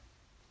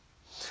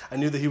 I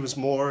knew that he was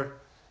more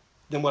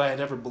than what I had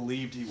ever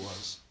believed he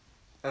was.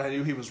 And I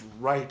knew he was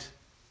right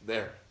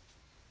there.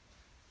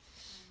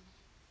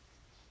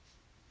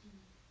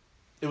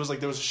 It was like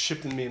there was a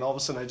shift in me, and all of a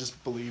sudden I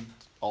just believed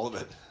all of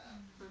it.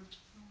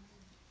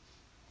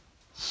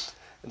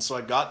 And so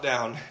I got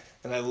down,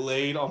 and I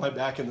laid on my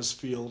back in this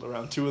field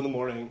around 2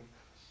 a.m,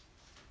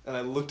 and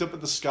I looked up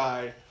at the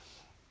sky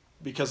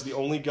because the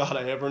only God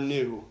I ever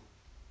knew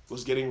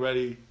was getting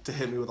ready to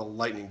hit me with a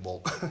lightning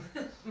bolt.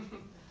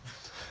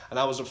 And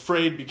I was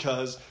afraid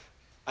because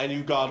I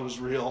knew God was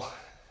real,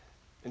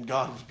 and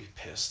God would be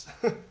pissed.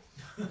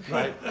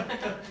 Right?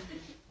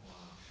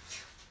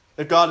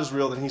 If God is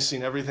real, then he's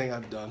seen everything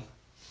I've done.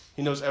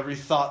 He knows every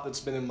thought that's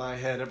been in my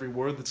head, every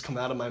word that's come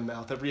out of my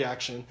mouth, every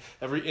action,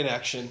 every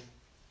inaction.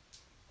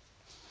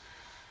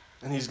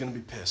 And he's going to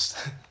be pissed.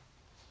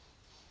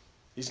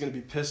 He's going to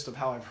be pissed of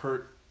how I've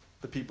hurt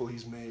the people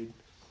he's made.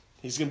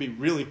 He's going to be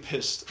really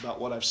pissed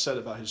about what I've said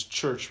about his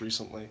church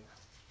recently.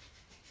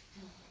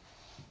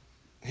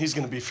 He's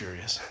going to be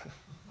furious.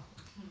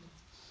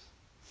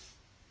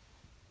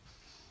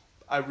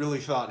 I really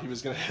thought he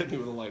was going to hit me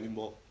with a lightning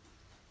bolt.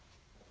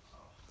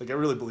 Like, I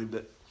really believed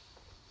it.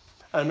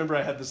 I remember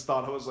I had this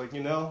thought. I was like,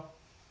 in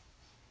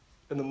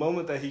the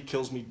moment that he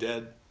kills me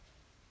dead,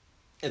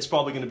 it's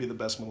probably going to be the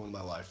best moment of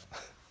my life.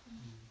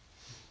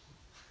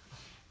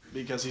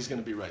 Because he's going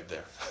to be right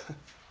there.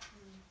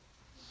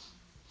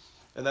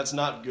 And that's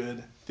not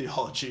good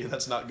theology, and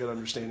that's not good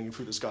understanding of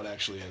who this God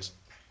actually is.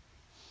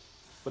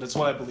 But it's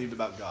what I believed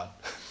about God.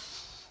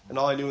 And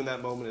all I knew in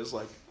that moment is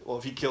like, well,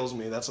 if he kills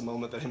me, that's a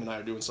moment that him and I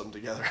are doing something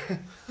together.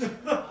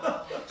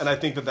 And I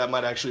think that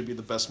might actually be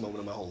the best moment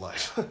of my whole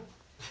life.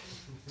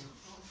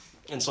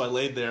 And so I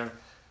laid there,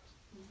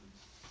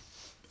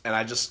 and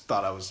I just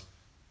thought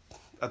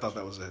I thought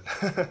that was it.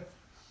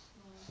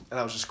 And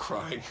I was just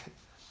crying.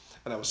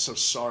 And I was so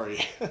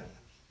sorry.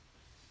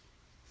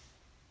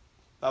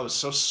 I was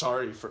so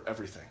sorry for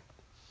everything.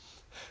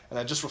 And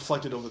I just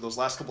reflected over those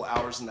last couple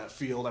hours in that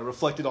field. I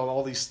reflected on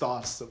all these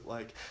thoughts that,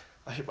 like,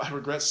 I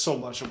regret so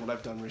much of what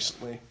I've done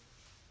recently.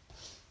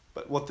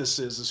 But what this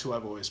is who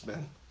I've always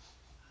been.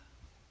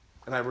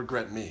 And I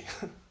regret me.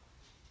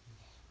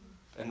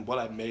 And what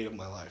I've made of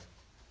my life.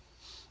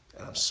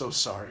 And I'm so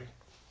sorry.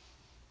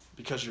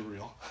 Because you're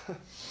real.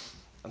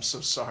 I'm so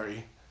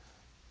sorry.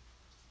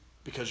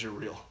 Because you're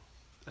real.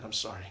 And I'm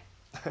sorry.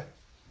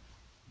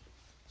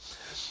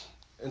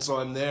 And so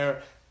I'm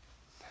there.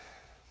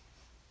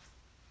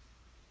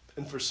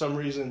 And for some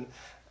reason,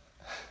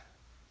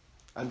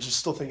 I'm just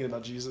still thinking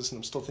about Jesus, and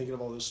I'm still thinking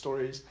of all those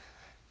stories.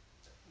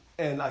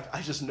 And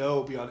I just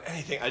know beyond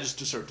anything, I just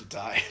deserve to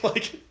die.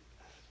 Like, it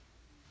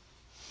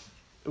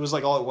was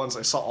like all at once,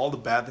 I saw all the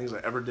bad things I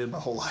ever did my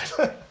whole life.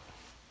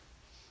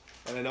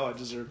 And I know I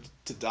deserved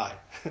to die.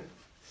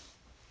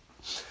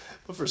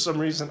 But for some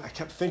reason, I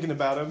kept thinking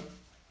about him.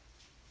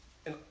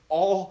 And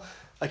all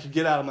I could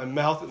get out of my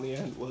mouth in the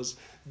end was,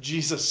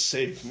 Jesus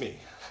saved me.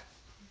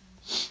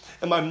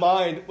 And my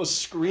mind was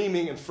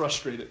screaming and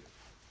frustrated.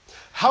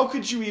 How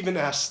could you even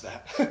ask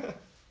that?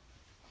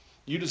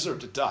 You deserve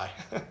to die.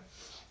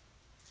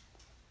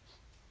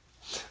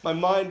 My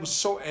mind was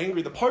so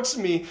angry. The parts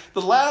of me,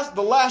 the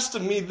last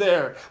of me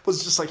there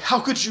was just like, how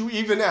could you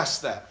even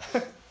ask that?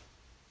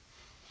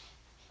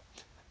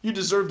 You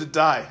deserve to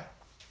die.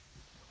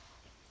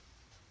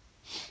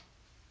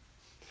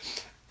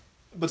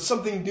 But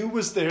something new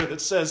was there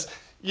that says,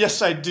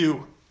 yes, I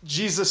do.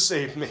 Jesus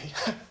saved me.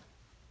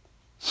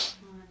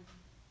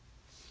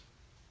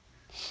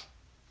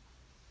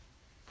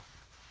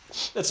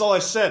 That's all I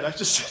said. I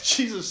just said,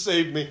 Jesus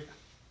saved me.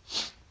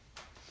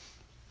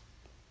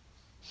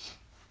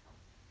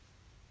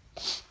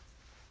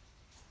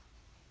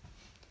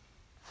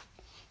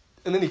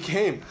 And then he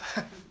came.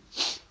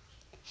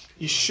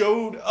 He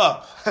showed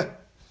up.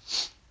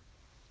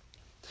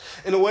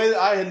 In a way that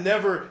I had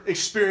never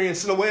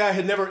experienced, in a way I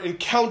had never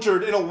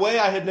encountered, in a way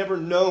I had never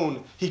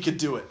known he could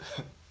do it.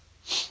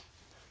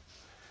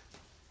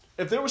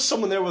 If there was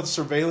someone there with a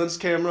surveillance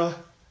camera,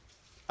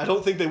 I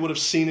don't think they would have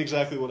seen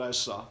exactly what I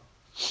saw.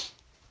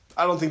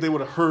 I don't think they would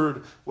have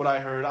heard what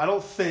I heard. I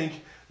don't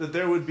think that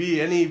there would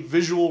be any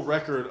visual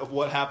record of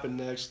what happened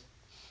next.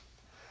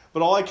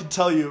 But all I can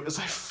tell you is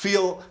I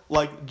feel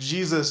like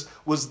Jesus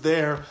was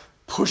there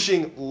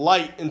pushing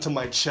light into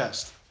my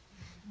chest.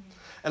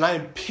 And I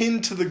am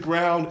pinned to the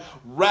ground,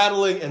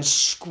 rattling and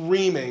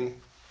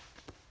screaming.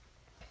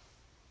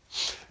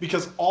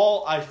 Because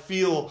all I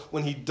feel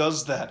when he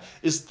does that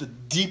is the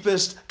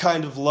deepest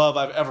kind of love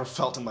I've ever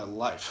felt in my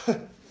life.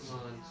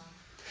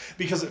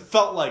 Because it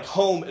felt like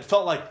home, it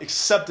felt like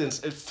acceptance,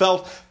 it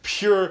felt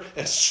pure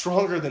and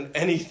stronger than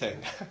anything.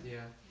 Yeah.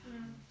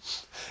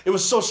 It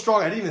was so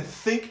strong I didn't even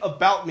think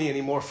about me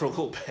anymore for a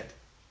little bit.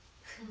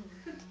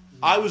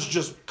 I was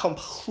just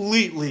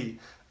completely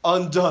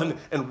undone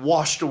and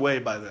washed away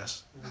by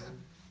this.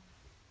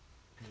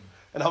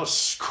 And I was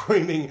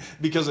screaming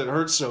because it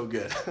hurt so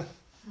good.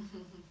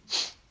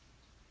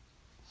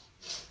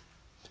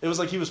 It was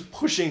like he was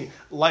pushing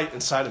light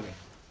inside of me.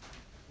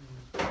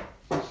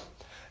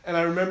 And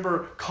I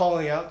remember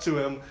calling out to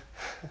him.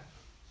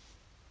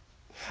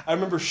 I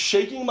remember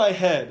shaking my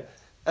head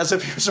as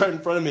if he was right in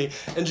front of me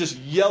and just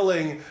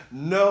yelling,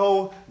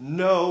 "No,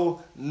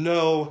 no,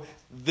 no,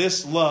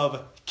 this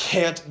love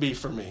can't be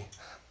for me."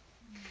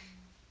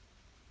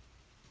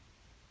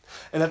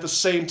 And at the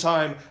same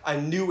time, I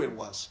knew it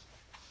was.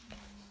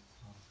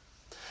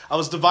 I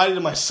was divided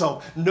in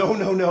myself. No,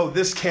 no, no,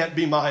 this can't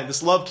be mine.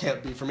 This love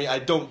can't be for me. I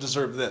don't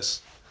deserve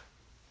this.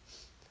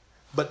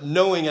 But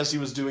knowing as he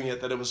was doing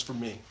it that it was for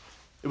me.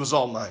 It was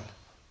all mine.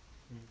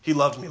 He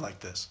loved me like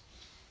this.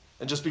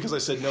 And just because I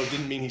said no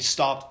didn't mean he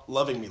stopped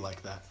loving me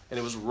like that. And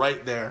it was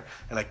right there,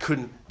 and I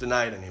couldn't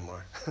deny it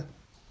anymore.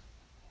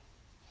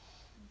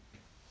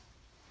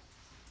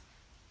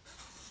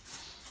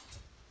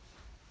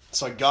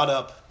 So I got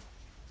up,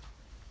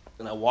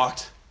 and I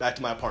walked back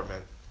to my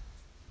apartment,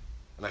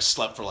 and I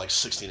slept for like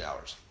 16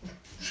 hours.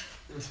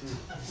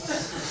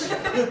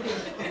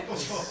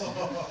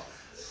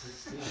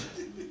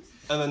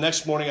 And the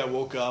next morning I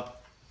woke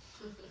up,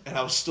 and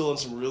I was still in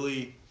some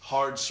really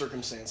hard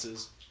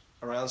circumstances,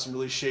 around some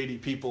really shady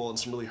people and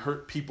some really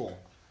hurt people,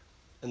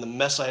 and the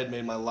mess I had made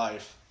in my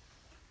life.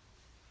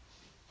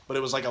 But it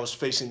was like I was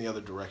facing the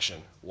other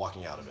direction,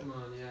 walking out of it. Come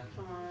on, yeah.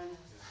 Come on.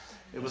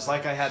 It was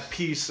like I had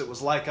peace. It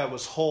was like I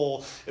was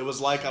whole. It was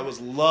like I was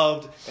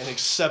loved and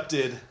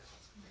accepted.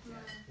 Yeah.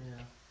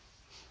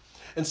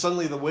 And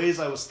suddenly the ways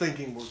I was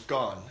thinking were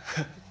gone.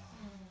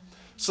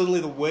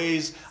 Suddenly the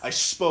ways I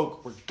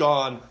spoke were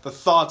gone. The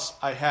thoughts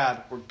I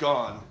had were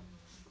gone.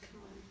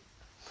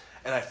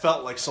 And I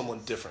felt like someone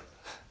different.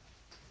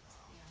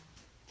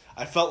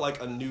 I felt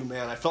like a new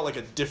man. I felt like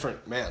a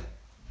different man.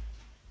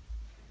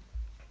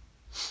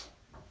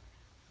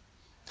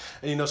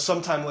 And you know,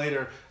 sometime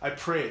later, I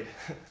prayed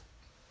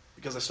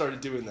because I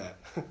started doing that.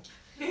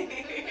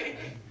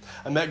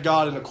 I met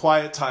God in a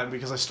quiet time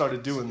because I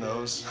started doing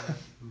those.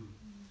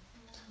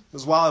 It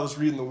was while I was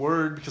reading the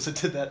Word, because I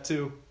did that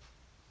too.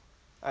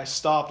 I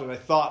stopped and I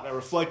thought and I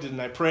reflected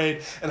and I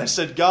prayed and I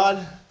said,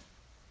 God,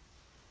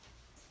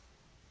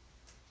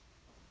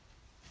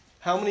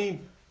 how many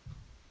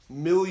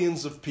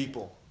millions of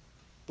people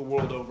the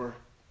world over,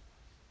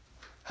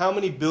 how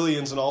many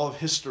billions in all of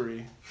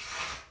history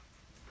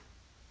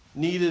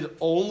needed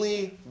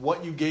only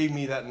what you gave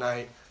me that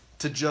night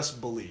to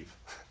just believe?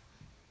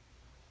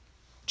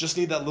 Just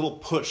need that little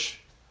push.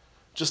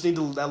 Just need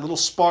that little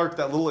spark,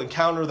 that little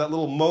encounter, that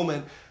little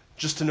moment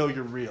just to know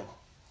you're real.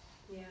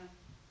 Yeah.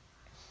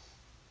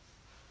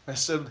 I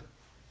said,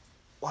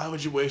 why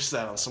would you waste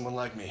that on someone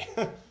like me?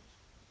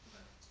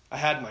 I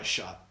had my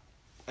shot.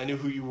 I knew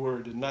who you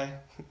were, didn't I?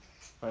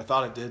 Or I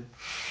thought I did.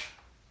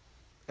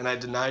 And I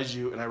denied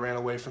you, and I ran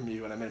away from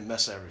you, and I made a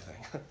mess of everything.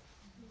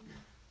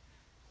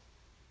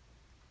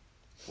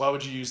 Why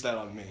would you use that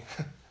on me?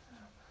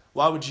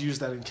 Why would you use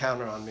that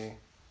encounter on me?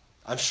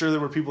 I'm sure there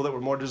were people that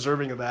were more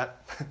deserving of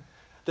that,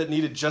 that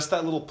needed just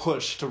that little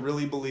push to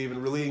really believe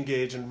and really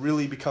engage and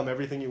really become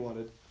everything you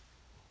wanted.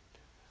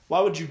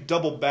 Why would you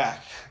double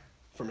back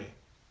for me?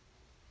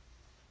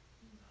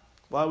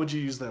 Why would you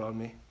use that on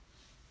me?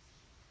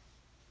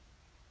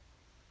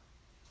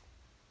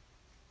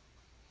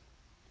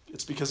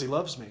 It's because he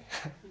loves me.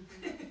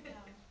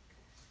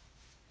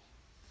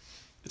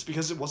 It's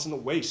because it wasn't a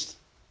waste.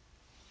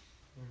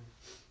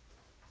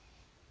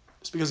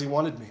 It's because he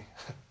wanted me.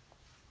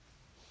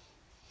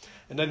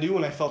 And I knew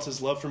when I felt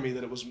his love for me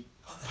that it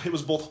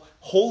was both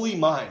wholly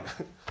mine,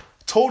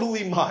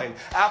 totally mine,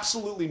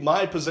 absolutely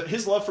my possession.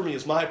 His love for me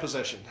is my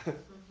possession.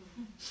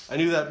 I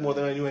knew that more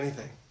than I knew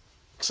anything,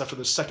 except for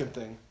the second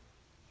thing,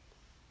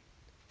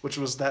 which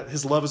was that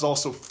his love is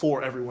also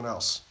for everyone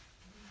else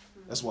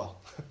as well.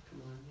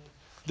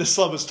 This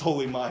love is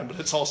totally mine, but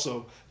it's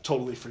also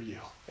totally for you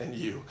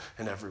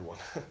and everyone.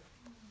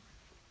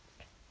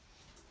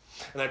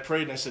 And I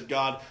prayed and I said,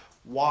 God,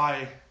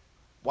 why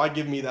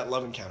give me that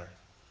love encounter?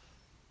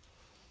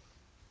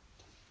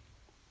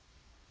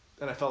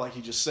 And I felt like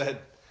he just said,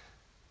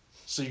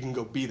 so you can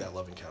go be that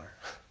love encounter.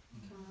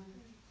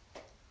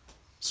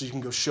 So you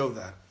can go show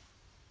that.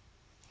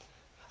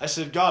 I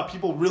said, God,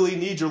 people really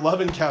need your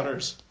love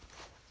encounters.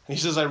 And And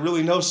he says, I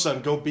really know,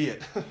 son. Go be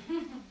it.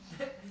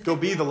 Go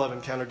be the love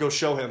encounter. Go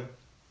show him.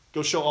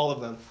 Go show all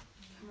of them.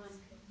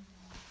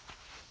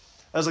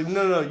 I was like,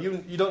 no,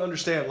 you don't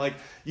understand. Like,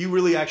 you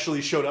really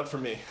actually showed up for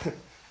me.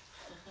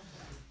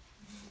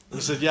 He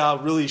said, yeah, I'll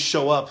really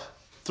show up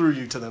through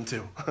you to them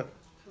too.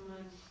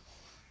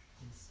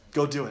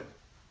 Go do it.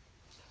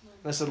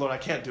 And I said, Lord, I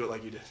can't do it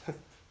like you did.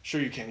 Sure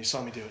you can. You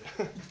saw me do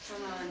it.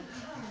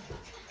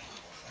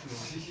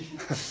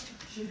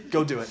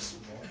 Go do it.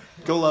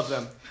 Go love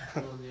them.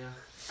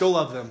 Go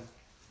love them.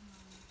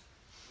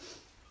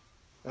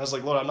 And I was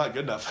like, Lord, I'm not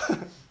good enough.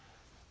 And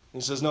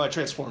he says, no, I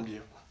transformed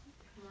you.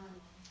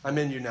 I'm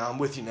in you now. I'm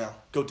with you now.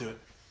 Go do it.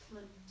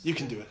 You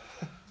can do it.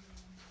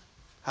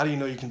 How do you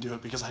know you can do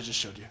it? Because I just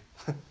showed you.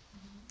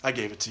 I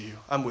gave it to you.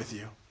 I'm with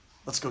you.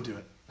 Let's go do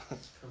it.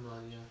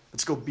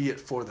 Let's go be it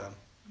for them.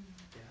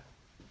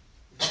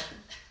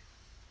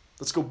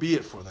 Let's go be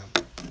it for them.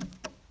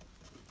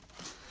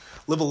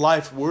 Live a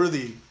life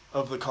worthy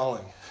of the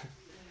calling.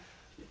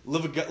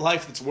 Live a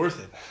life that's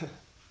worth it.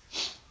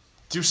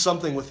 Do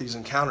something with these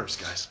encounters,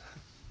 guys.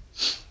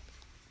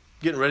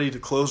 Getting ready to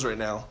close right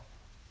now.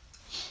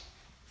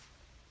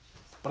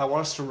 But I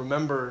want us to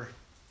remember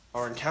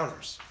our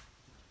encounters.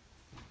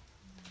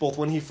 Both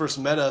when he first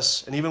met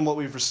us and even what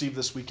we've received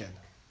this weekend.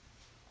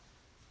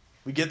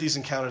 We get these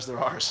encounters, they're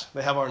ours.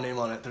 They have our name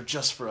on it. They're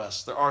just for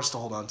us. They're ours to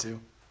hold on to.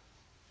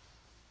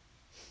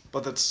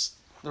 But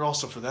they're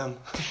also for them.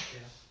 Yeah.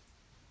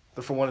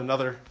 They're for one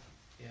another.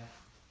 Yeah.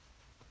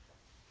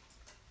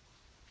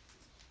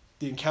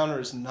 The encounter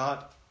is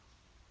not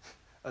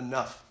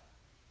enough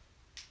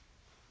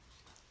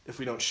if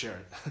we don't share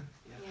it.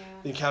 Yeah.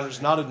 The encounter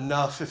is not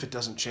enough if it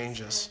doesn't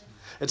change us.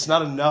 It's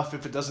not enough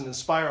if it doesn't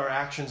inspire our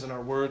actions and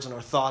our words and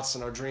our thoughts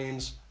and our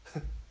dreams.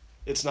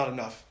 It's not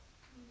enough.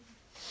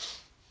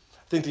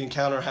 I think the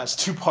encounter has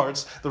two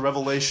parts, the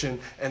revelation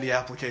and the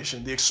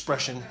application, the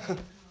expression.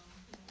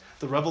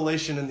 The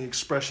revelation and the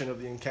expression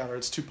of the encounter,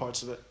 it's two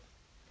parts of it.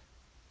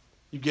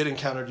 You get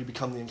encountered, you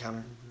become the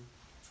encounter.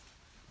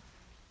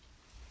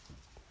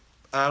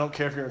 I don't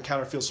care if your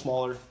encounter feels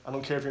smaller. I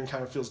don't care if your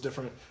encounter feels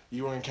different.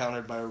 You were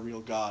encountered by a real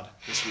God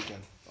this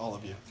weekend, all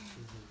of you.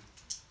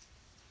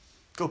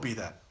 Go be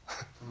that.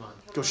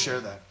 Go share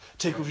that.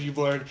 Take what you've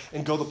learned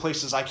and go the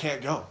places I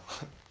can't go.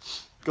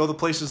 Go the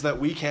places that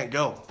we can't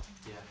go.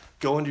 Yeah.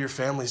 Go into your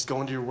families,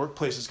 go into your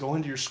workplaces, go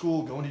into your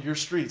school, go into your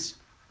streets,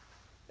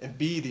 and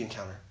be the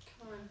encounter.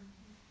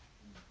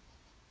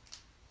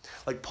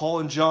 Like Paul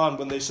and John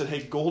when they said,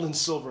 hey, gold and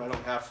silver I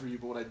don't have for you,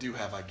 but what I do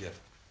have I give.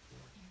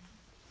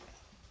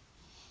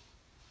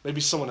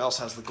 Maybe someone else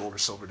has the gold or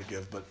silver to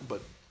give,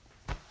 but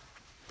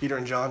Peter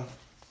and John,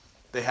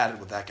 they had it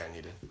what that guy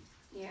needed.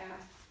 Yeah.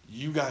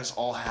 You guys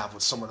all have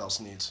what someone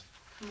else needs.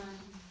 Come on.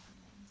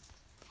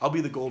 I'll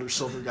be the gold or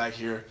silver guy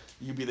here.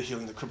 You be the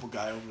healing the crippled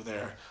guy over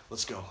there.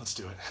 Let's go. Let's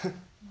do it.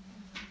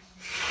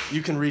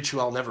 You can reach who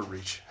I'll never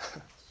reach.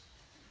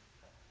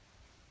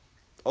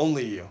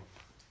 Only you.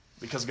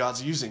 Because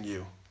God's using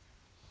you.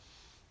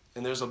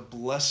 And there's a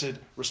blessed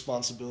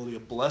responsibility, a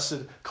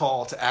blessed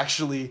call to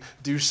actually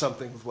do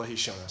something with what he's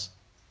shown us.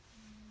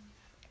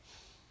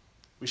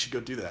 We should go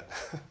do that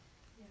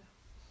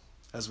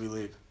as we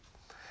leave.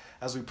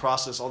 As we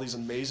process all these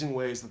amazing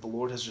ways that the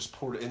Lord has just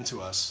poured into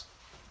us,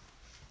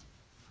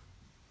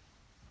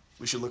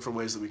 we should look for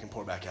ways that we can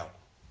pour back out.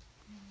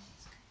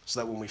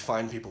 So that when we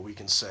find people, we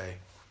can say,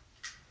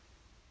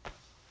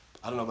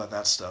 I don't know about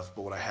that stuff,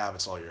 but what I have,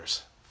 it's all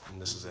yours. And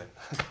this is it.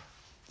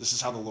 This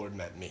is how the Lord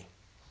met me.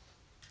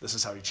 This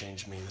is how he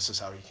changed me. This is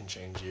how he can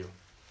change you.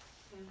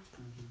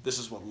 This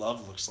is what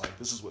love looks like.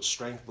 This is what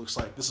strength looks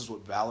like. This is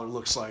what valor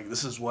looks like.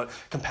 This is what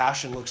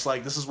compassion looks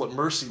like. This is what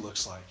mercy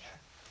looks like.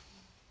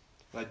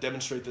 And I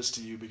demonstrate this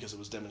to you because it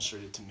was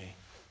demonstrated to me.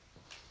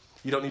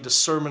 You don't need to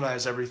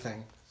sermonize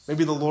everything.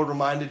 Maybe the Lord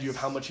reminded you of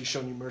how much he's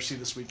shown you mercy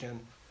this weekend.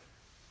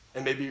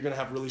 And maybe you're going to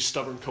have really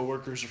stubborn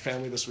coworkers or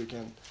family this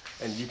weekend,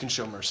 and you can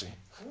show mercy.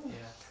 Yeah.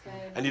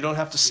 And you don't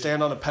have to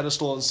stand on a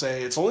pedestal and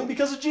say, it's only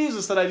because of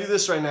Jesus that I do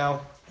this right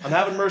now. I'm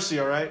having mercy,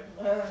 all right?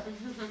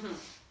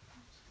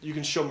 You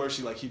can show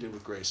mercy like he did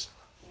with grace.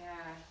 Yeah.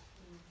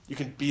 You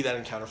can be that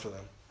encounter for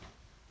them.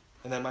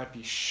 And they might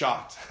be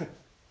shocked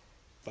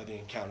by the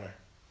encounter.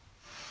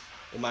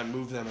 It might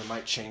move them. It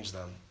might change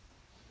them.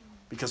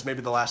 Because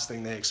maybe the last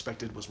thing they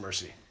expected was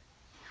mercy.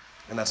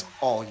 And that's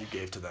all you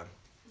gave to them.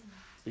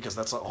 Because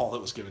that's all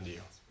that was given to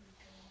you.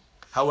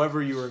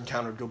 However you were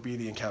encountered, go be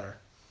the encounter.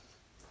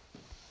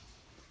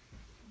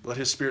 Let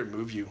his spirit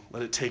move you.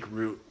 Let it take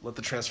root. Let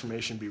the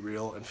transformation be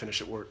real and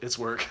finish its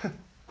work.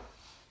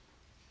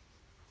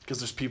 Because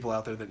there's people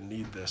out there that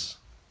need this.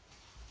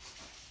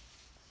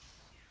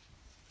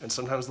 And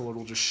sometimes the Lord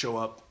will just show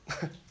up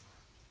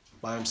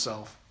by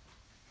himself.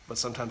 But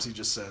sometimes he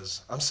just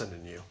says, I'm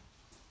sending you.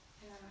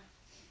 Yeah.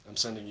 I'm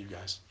sending you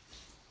guys.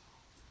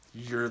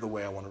 You're the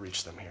way I want to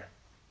reach them here.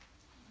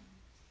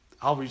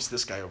 I'll reach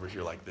this guy over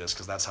here like this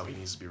because that's how he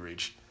needs to be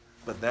reached.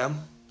 But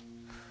them,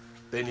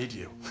 they need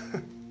you.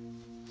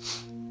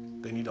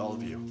 They need all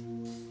of you.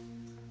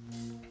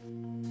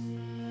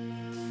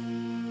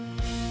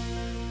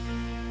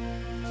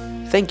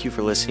 Thank you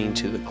for listening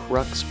to the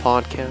Crux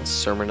Podcast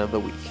Sermon of the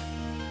Week.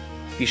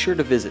 Be sure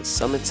to visit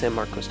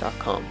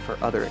summitsanmarcos.com for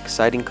other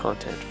exciting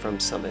content from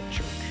Summit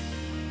Church.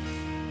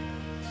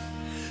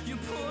 You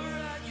pour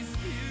out your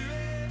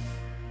spirit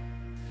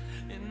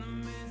in the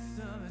midst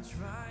of a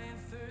trying